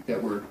last week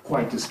that were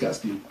quite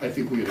disgusting. I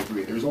think we would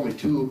agree. There's only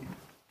two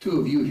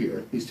of you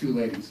here, these two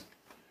ladies.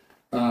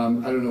 I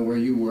don't know where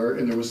you were,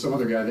 and there was some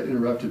other guy that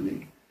interrupted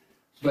me.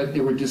 But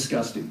they were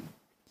disgusting.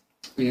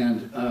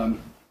 And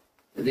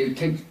they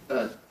take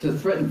to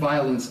threaten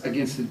violence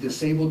against a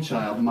disabled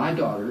child, my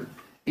daughter,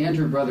 and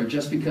her brother,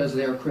 just because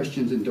they are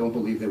Christians and don't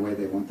believe the way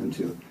they want them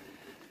to.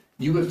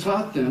 You have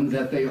taught them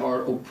that they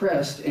are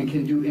oppressed and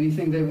can do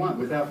anything they want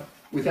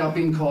without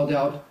being called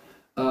out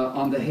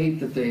on the hate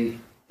that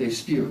they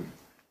spew.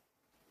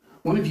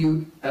 One of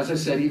you, as I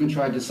said, even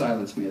tried to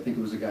silence me. I think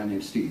it was a guy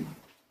named Steve.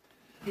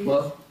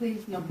 Well,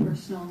 Please, no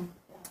personal.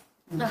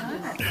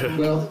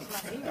 well,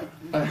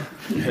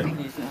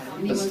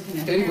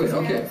 anyway,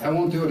 okay, I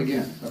won't do it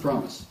again, I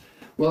promise.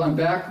 Well, I'm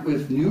back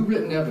with new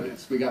written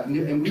evidence.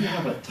 And we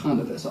have a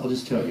ton of this, I'll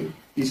just tell you.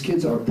 These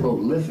kids are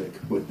prolific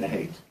with the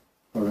hate,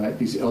 all right?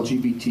 These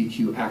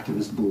LGBTQ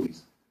activist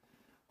bullies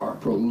are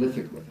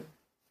prolific with it.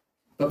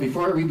 But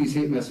before I read these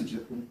hate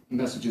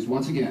messages,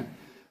 once again,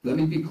 let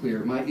me be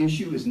clear. My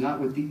issue is not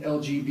with the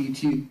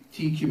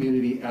LGBT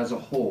community as a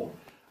whole.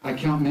 I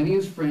count many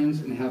as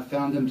friends and have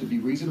found them to be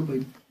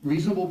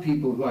reasonable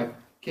people who I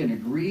can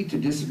agree to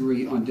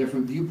disagree on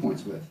different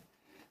viewpoints with.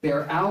 They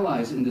are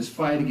allies in this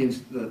fight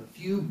against the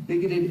few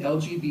bigoted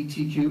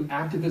LGBTQ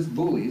activist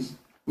bullies,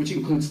 which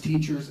includes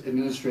teachers,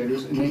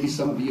 administrators, and maybe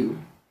some of you,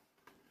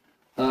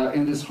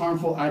 in this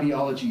harmful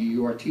ideology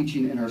you are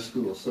teaching in our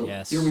schools. So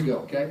Here we go,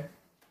 okay?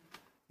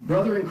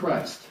 Brother in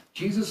Christ,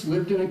 Jesus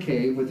lived in a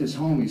cave with his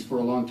homies for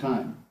a long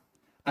time.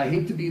 I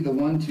hate to be the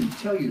one to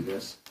tell you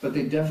this, but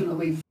they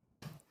definitely...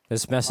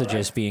 This message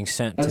is being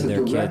sent to their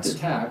kids That's a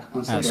direct attack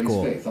on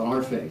somebody's faith, on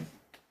our faith.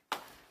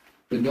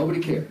 But nobody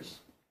cares.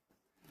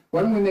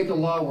 Why don't we make a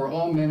law where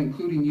all men,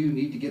 including you,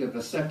 need to get a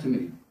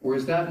vasectomy? Or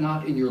is that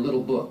not in your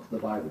little book, the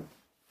Bible?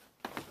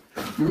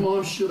 Your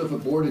mom should have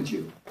aborted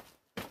you.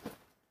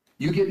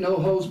 You get no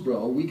hose,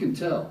 bro, we can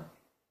tell.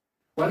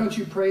 Why don't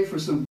you pray for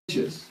some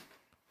bitches?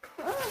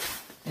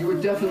 You were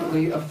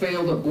definitely a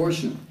failed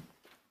abortion.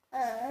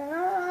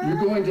 You're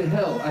going to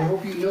hell. I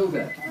hope you know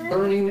that.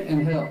 Burning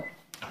in hell.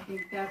 I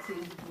think that's the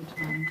end of your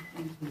time.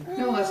 Thank you.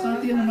 No, that's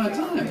not the end of my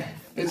time.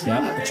 It's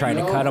not. They're trying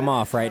to cut them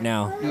off right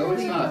now. No,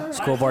 it's not.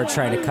 School board's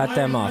trying to cut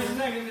them off.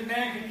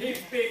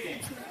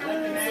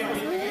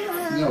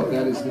 No,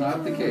 that is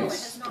not the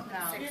case.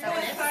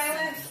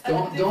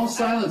 Don't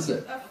silence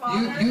it.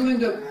 You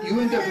end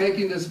up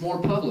making this more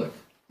public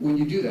when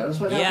you do that. That's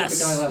what happened with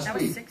the guy last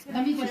week.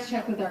 Let me just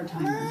check with our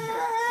timer.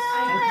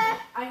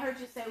 I heard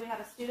you say we had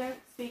a student,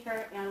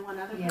 speaker, and one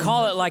other.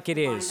 Call it like it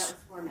is.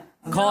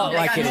 Call it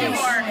like it is.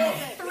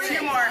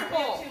 2 more.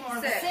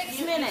 6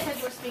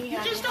 minutes. You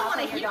just don't want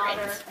to hear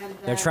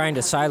it. They're trying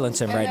to silence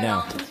him right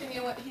now.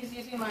 Continue what he's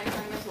using my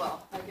time as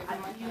well.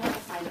 You have a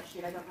sign up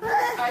sheet. I don't know.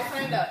 I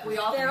signed up.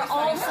 They're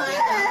all signed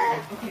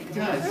up. Okay,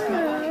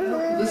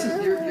 guys,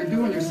 listen, you're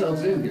doing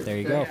yourselves in here. There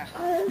you go.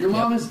 Your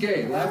mom is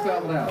gay. Laugh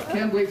out loud.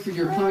 Can't wait for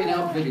your coming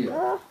out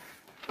video.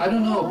 I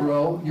don't know,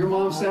 bro. Your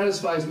mom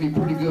satisfies me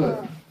pretty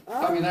good.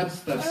 I mean,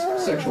 that's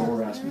sexual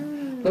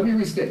harassment. Let me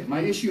restate.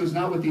 My issue is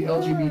not with the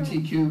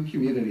LGBTQ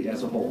community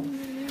as a whole.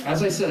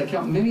 As I said, I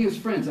count many as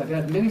friends. I've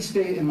had many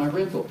stay in my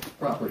rental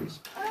properties.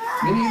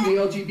 Many in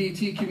the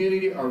LGBT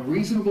community are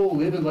reasonable,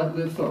 live and let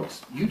live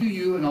folks. You do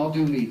you and I'll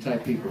do me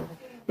type people.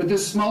 But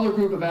this smaller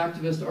group of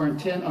activists are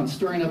intent on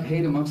stirring up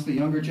hate amongst the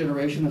younger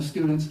generation of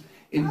students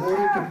in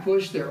order to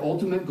push their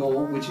ultimate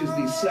goal, which is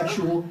the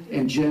sexual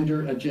and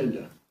gender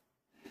agenda.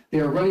 They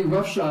are running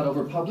roughshod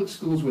over public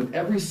schools with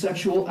every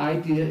sexual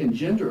idea and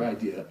gender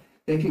idea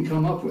they can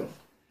come up with.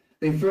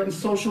 They threaten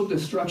social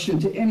destruction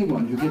to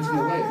anyone who gets in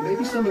the way.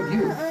 Maybe some of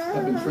you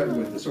have been threatened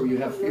with this, or you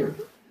have fear.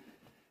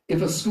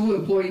 If a school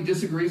employee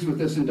disagrees with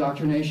this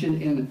indoctrination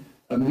in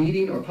a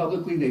meeting or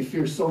publicly, they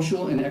fear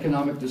social and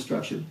economic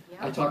destruction.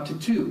 I talked to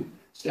 2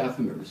 staff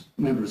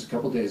members a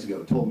couple days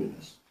ago, told me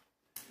this.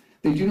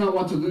 They do not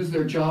want to lose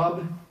their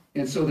job,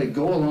 and so they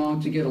go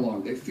along to get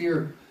along. They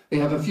fear they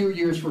have a few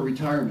years for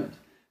retirement.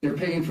 They're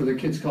paying for their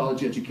kids'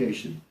 college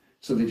education,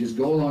 so they just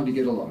go along to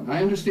get along.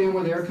 I understand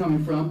where they're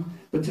coming from,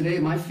 but today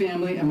my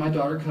family and my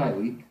daughter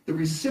Kylie, the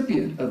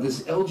recipient of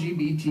this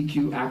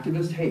LGBTQ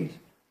activist hate,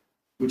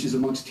 which is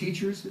amongst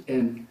teachers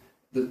and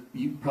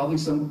probably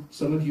some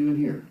of you in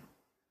here,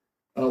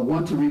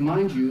 want to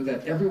remind you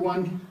that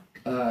everyone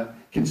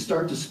can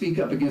start to speak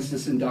up against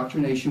this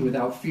indoctrination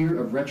without fear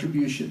of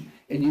retribution.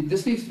 And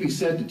this needs to be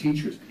said to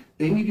teachers.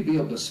 They need to be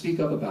able to speak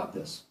up about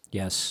this.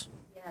 Yes.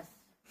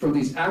 From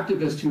these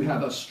activists who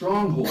have a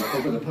stronghold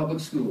over the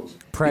public schools.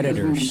 Predators.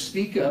 Because when you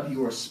speak up,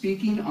 you are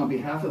speaking on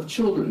behalf of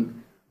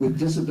children with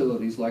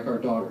disabilities like our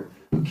daughter,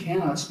 who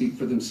cannot speak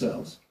for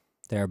themselves.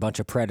 They're a bunch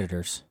of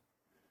predators.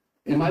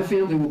 And my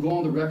family will go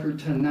on the record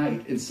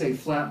tonight and say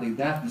flatly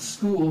that the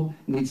school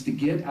needs to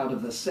get out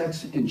of the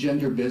sex and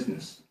gender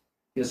business.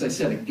 Yes, I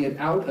said it, get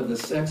out of the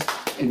sex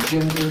and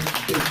gender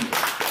business.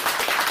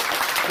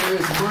 There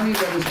is money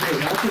that is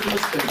paid.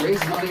 Activists that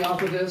raise money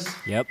off of this.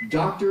 Yep.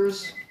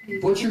 Doctors,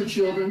 butcher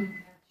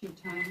children.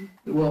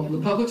 Well,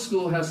 the public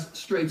school has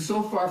strayed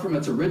so far from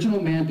its original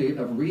mandate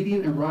of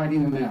reading and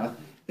writing and math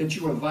that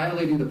you are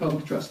violating the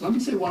public trust. Let me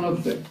say one other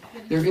thing.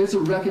 There is a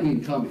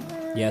reckoning coming.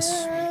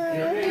 Yes.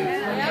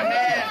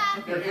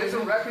 There is a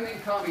reckoning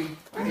coming,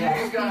 and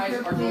you guys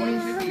are going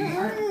to be...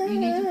 You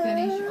need to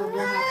finish, or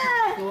we'll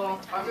have to go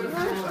off. I'm going to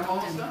finish. I'm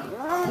almost done.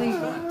 Please.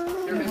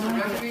 There is a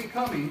reckoning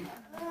coming,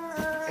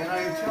 and I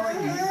am telling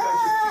you, you guys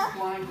are too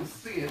blind to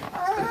see it,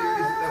 that there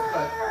is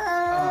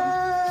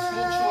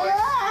school choice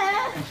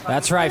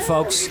That's right,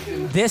 folks.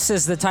 This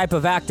is the type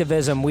of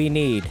activism we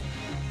need.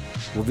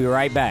 We'll be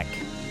right back.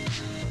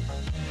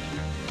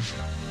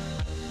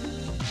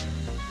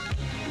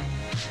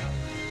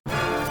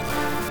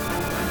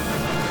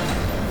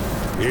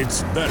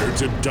 It's better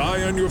to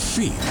die on your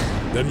feet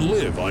than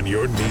live on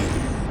your knee.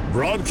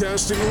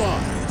 Broadcasting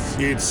live,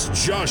 it's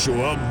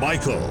Joshua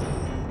Michael.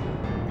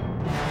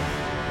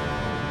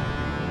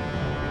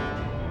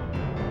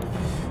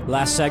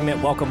 Last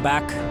segment, welcome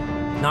back.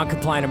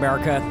 Non-compliant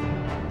America.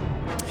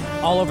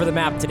 All over the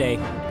map today.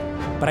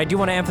 But I do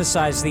want to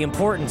emphasize the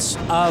importance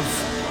of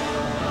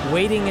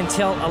waiting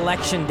until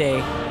Election Day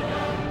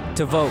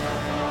to vote.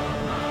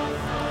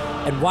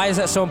 And why is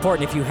that so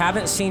important? If you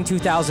haven't seen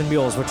 2,000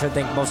 Mules, which I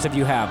think most of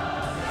you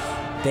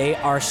have, they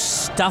are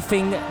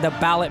stuffing the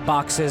ballot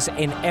boxes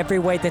in every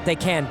way that they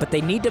can, but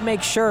they need to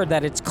make sure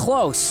that it's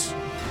close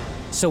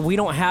so we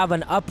don't have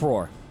an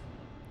uproar.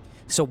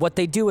 So what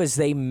they do is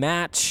they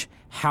match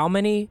how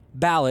many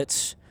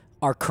ballots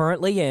are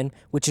currently in,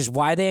 which is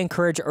why they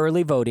encourage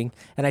early voting.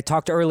 And I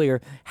talked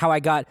earlier how I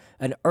got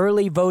an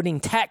early voting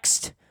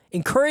text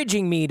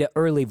encouraging me to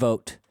early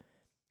vote.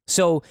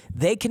 So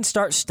they can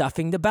start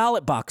stuffing the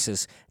ballot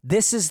boxes.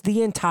 This is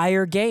the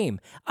entire game.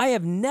 I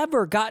have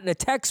never gotten a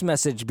text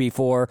message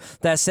before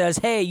that says,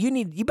 hey,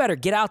 you better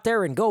get out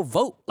there and go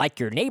vote like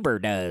your neighbor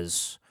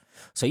does.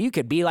 So you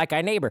could be like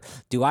my neighbor.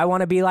 Do I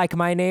want to be like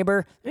my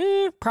neighbor?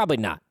 Probably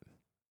not.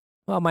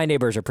 Well, my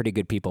neighbors are pretty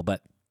good people,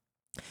 but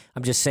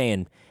I'm just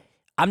saying,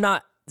 I'm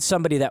not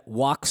somebody that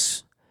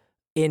walks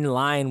in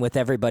line with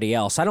everybody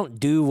else. I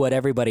don't do what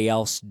everybody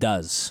else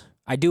does.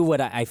 I do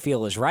what I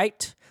feel is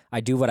right. I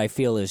do what I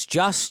feel is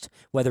just,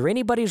 whether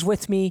anybody's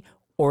with me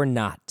or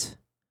not.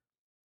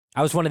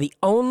 I was one of the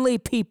only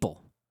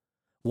people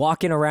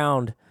walking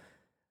around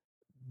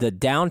the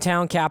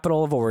downtown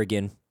capital of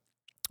Oregon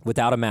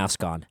without a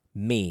mask on.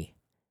 Me.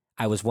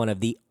 I was one of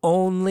the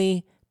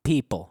only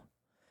people.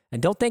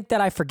 And don't think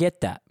that I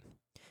forget that,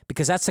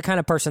 because that's the kind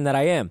of person that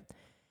I am.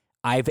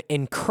 I've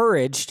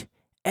encouraged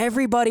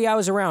everybody I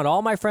was around,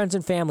 all my friends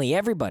and family,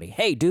 everybody.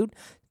 Hey, dude,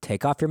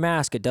 take off your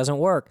mask. It doesn't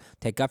work.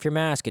 Take off your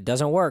mask. It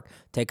doesn't work.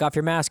 Take off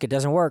your mask. It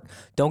doesn't work.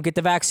 Don't get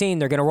the vaccine.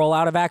 They're going to roll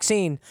out a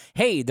vaccine.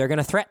 Hey, they're going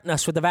to threaten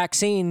us with the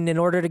vaccine in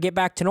order to get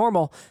back to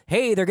normal.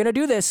 Hey, they're going to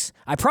do this.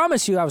 I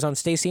promise you, I was on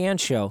Stacey Ann's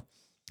show.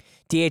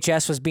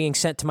 DHS was being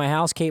sent to my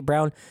house. Kate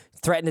Brown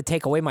threatened to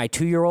take away my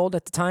 2-year-old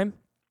at the time.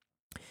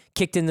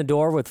 Kicked in the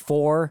door with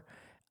 4.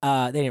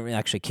 They didn't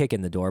actually kick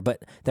in the door,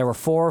 but there were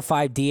 4 or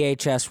 5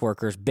 DHS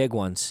workers, big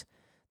ones,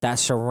 that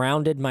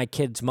surrounded my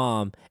kid's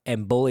mom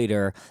and bullied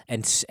her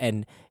and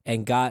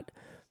got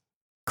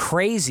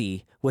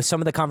crazy with some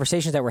of the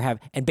conversations that we're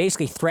having and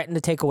basically threatened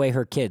to take away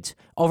her kids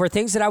over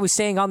things that I was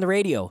saying on the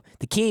radio.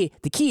 The key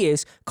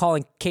is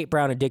calling Kate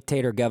Brown a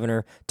dictator,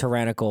 governor,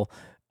 tyrannical.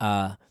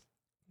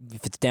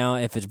 If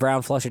it's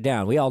brown, flush it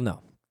down. We all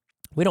know.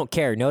 We don't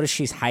care. Notice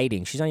she's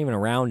hiding. She's not even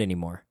around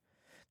anymore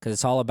because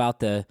it's all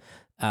about the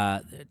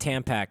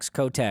Tampax,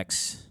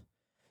 Kotex,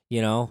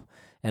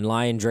 and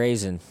Lion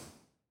Drazen.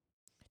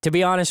 To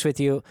be honest with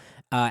you,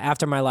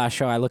 after my last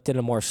show, I looked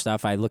into more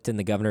stuff. I looked in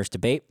the governor's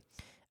debate.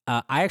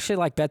 I actually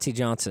like Betsy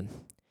Johnson.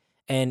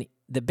 And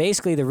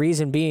basically the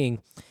reason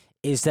being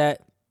is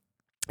that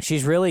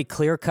she's really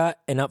clear-cut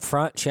and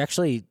upfront. She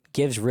actually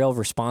gives real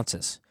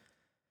responses.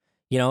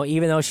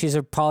 Even though she's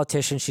a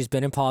politician, she's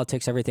been in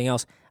politics, everything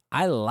else.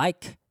 I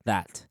like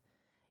that.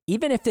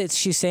 Even if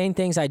she's saying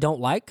things I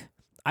don't like,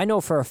 I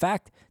know for a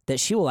fact that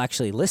she will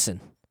actually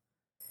listen.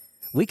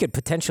 We could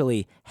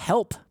potentially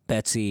help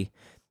Betsy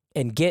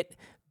and get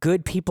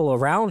good people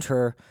around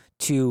her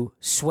to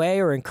sway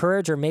or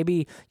encourage or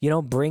maybe,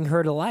 bring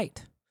her to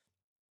light.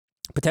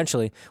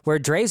 Potentially. Where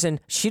Drazen,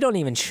 she don't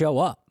even show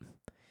up.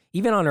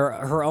 Even on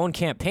her own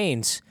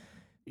campaigns,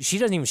 she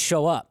doesn't even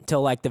show up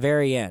till like the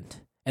very end.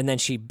 And then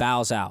she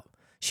bows out.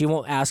 She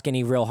won't ask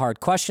any real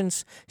hard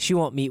questions. She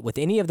won't meet with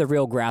any of the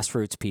real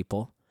grassroots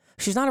people.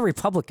 She's not a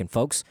Republican,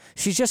 folks.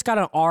 She's just got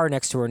an R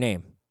next to her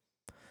name.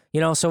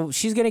 So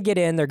she's going to get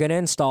in. They're going to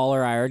install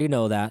her. I already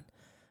know that.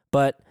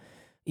 But,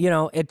 the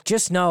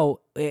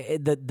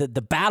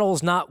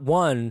battle's not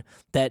won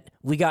that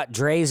we got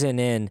Drazen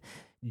in.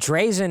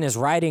 Drazen is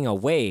riding a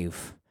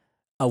wave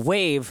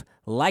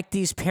like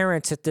these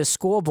parents at this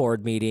school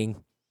board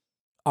meeting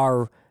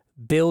are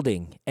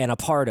building and a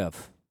part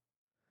of.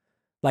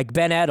 Like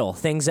Ben Edel,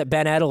 things that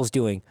Ben Edel's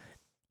doing.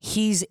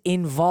 He's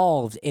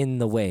involved in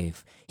the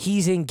wave.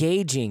 He's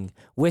engaging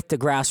with the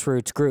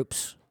grassroots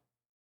groups,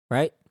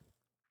 right?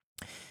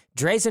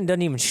 Drazen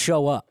doesn't even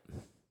show up.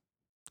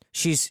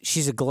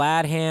 She's a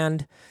glad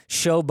hand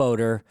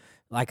showboater,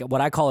 like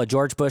what I call a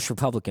George Bush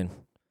Republican.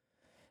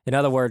 In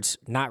other words,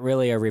 not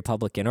really a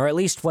Republican, or at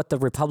least what the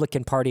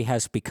Republican Party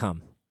has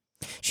become.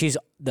 She's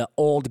the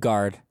old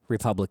guard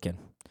Republican.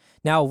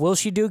 Now, will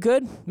she do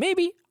good?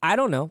 Maybe. I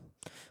don't know.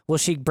 Will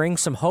she bring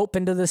some hope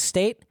into this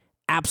state?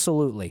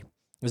 Absolutely.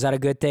 Is that a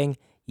good thing?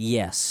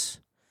 Yes.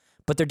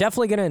 But they're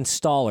definitely going to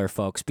install her,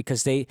 folks,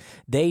 because they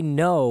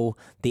know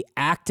the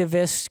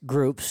activist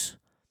groups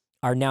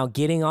are now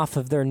getting off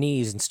of their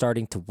knees and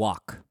starting to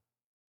walk.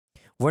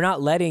 We're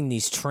not letting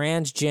these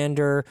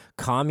transgender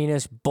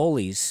communist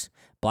bullies,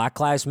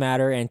 Black Lives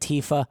Matter,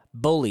 Antifa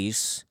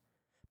bullies,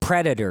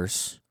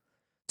 predators,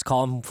 let's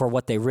call them for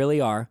what they really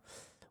are.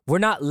 We're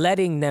not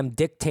letting them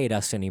dictate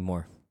us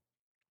anymore.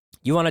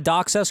 You want to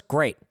dox us?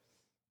 Great.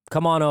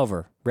 Come on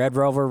over. Red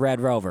Rover, Red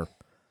Rover.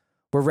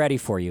 We're ready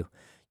for you.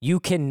 You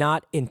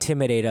cannot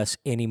intimidate us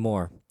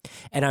anymore.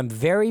 And I'm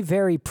very,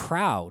 very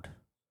proud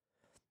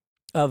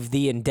of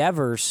the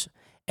endeavors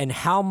and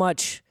how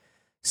much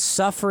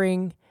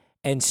suffering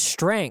and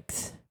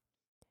strength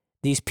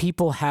these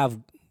people have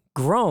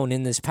grown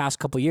in this past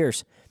couple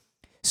years.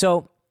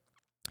 So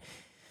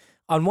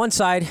on one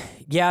side,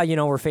 yeah,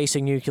 we're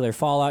facing nuclear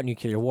fallout,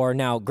 nuclear war.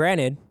 Now,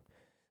 granted,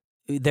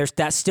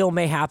 that still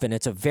may happen.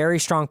 It's a very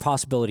strong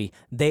possibility.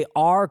 They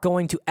are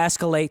going to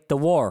escalate the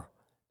war.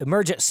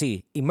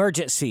 Emergency.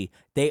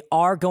 They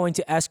are going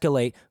to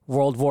escalate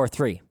World War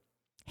III.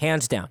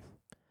 Hands down.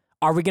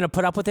 Are we going to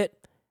put up with it?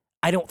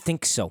 I don't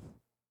think so.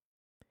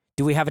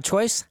 Do we have a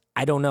choice?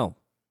 I don't know.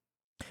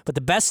 But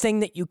the best thing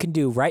that you can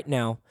do right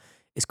now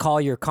is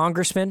call your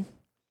congressmen,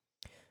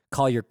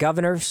 call your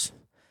governors,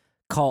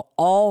 call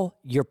all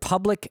your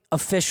public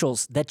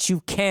officials that you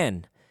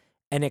can,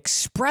 and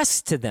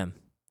express to them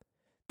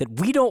that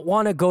we don't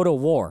want to go to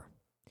war.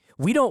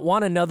 We don't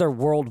want another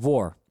world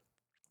war.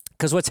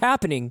 Because what's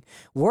happening,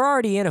 we're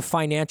already in a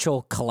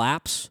financial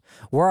collapse.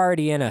 We're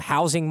already in a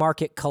housing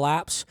market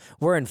collapse.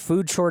 We're in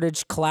food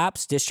shortage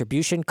collapse,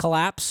 distribution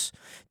collapse,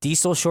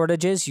 diesel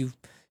shortages. You've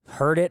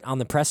heard it on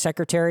the press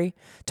secretary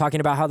talking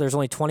about how there's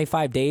only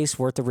 25 days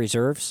worth of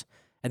reserves.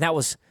 And that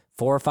was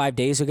 4 or 5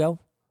 days ago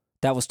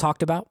that was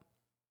talked about.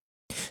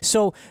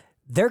 So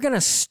they're going to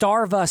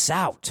starve us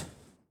out.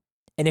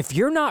 And if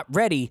you're not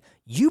ready,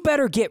 you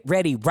better get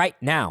ready right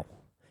now.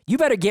 You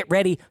better get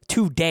ready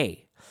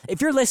today. If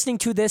you're listening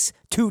to this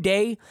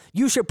today,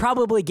 you should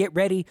probably get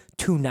ready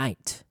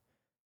tonight.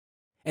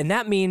 And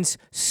that means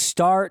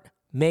start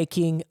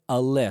making a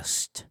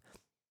list.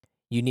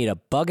 You need a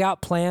bug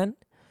out plan.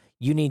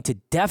 You need to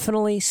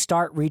definitely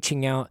start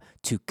reaching out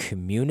to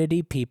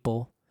community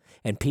people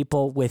and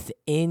people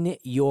within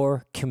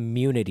your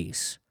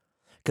communities.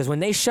 Because when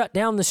they shut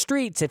down the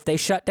streets, if they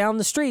shut down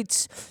the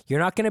streets, you're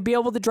not going to be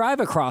able to drive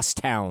across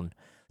town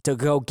to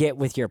go get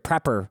with your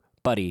prepper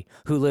buddy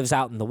who lives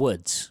out in the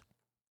woods.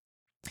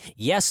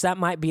 Yes, that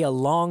might be a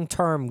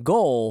long-term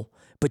goal,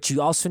 but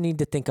you also need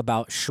to think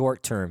about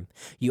short-term.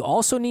 You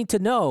also need to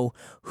know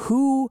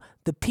who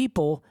the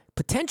people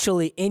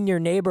potentially in your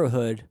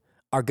neighborhood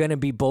are going to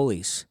be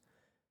bullies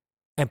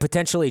and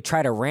potentially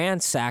try to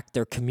ransack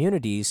their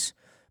communities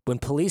when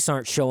police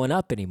aren't showing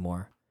up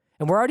anymore.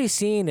 And we're already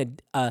seeing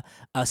a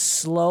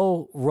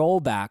slow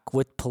rollback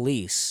with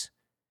police,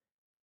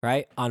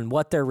 right, on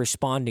what they're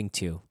responding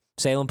to.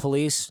 Salem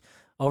police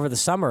over the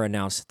summer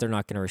announced that they're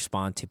not going to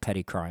respond to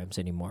petty crimes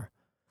anymore,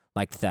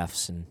 like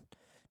thefts and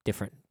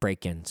different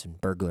break-ins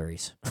and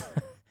burglaries.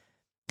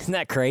 Isn't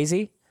that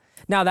crazy?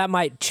 Now, that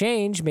might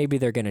change. Maybe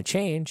they're going to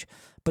change,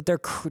 but they're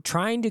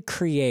trying to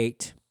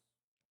create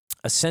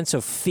a sense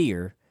of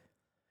fear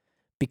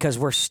because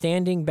we're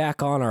standing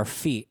back on our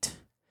feet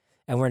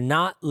and we're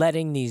not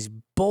letting these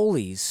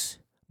bullies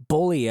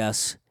bully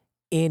us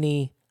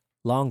any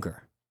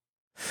longer.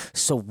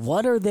 So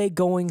what are they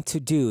going to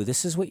do?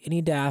 This is what you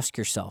need to ask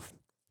yourself.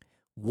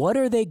 What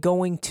are they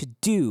going to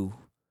do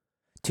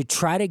to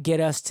try to get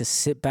us to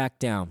sit back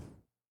down?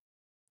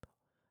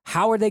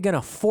 How are they going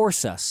to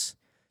force us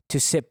to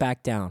sit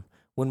back down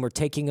when we're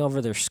taking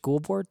over their school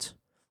boards?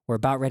 We're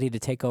about ready to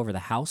take over the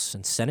House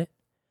and Senate.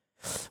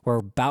 We're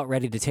about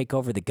ready to take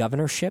over the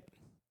governorship.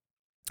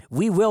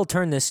 We will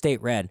turn this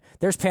state red.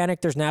 There's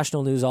panic. There's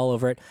national news all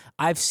over it.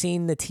 I've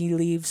seen the tea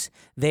leaves.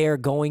 They are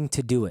going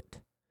to do it.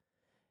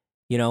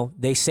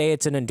 They say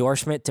it's an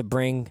endorsement to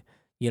bring,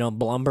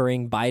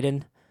 blumbering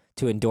Biden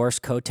to endorse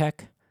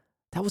Kotek.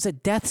 That was a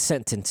death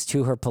sentence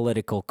to her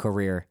political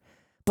career.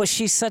 But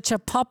she's such a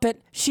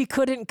puppet, she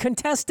couldn't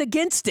contest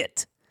against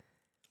it.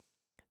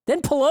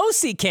 Then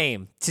Pelosi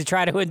came to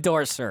try to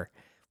endorse her.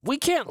 We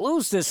can't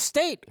lose this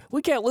state.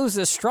 We can't lose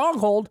this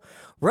stronghold.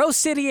 Rose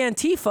City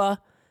Antifa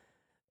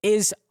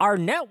is our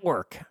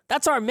network.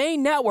 That's our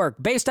main network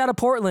based out of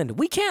Portland.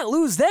 We can't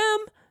lose them.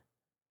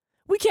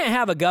 We can't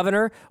have a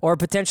governor or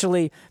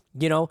potentially,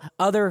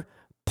 other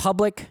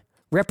public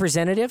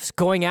representatives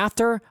going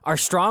after our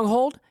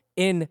stronghold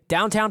in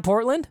downtown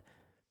Portland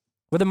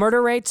where the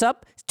murder rate's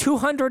up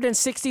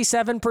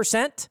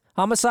 267%.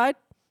 Homicide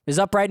is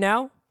up right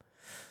now.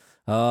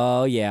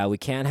 Oh, yeah, we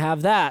can't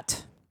have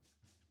that.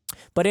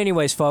 But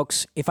anyways,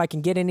 folks, if I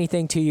can get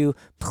anything to you,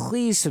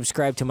 please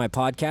subscribe to my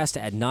podcast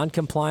at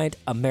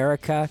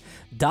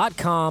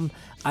noncompliantamerica.com.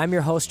 I'm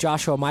your host,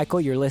 Joshua Michael.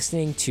 You're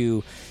listening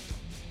to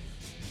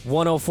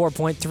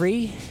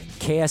 104.3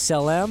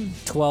 KSLM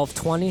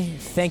 1220.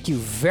 Thank you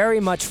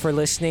very much for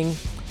listening,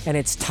 and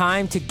it's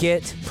time to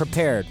get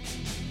prepared.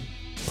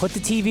 Put the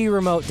TV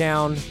remote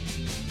down.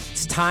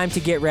 It's time to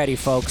get ready,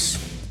 folks,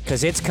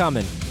 because it's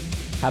coming.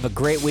 Have a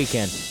great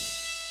weekend.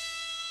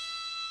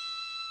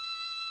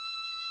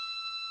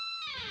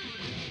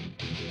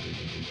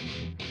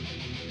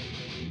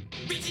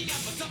 Reaching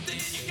out for something,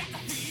 you got to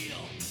feel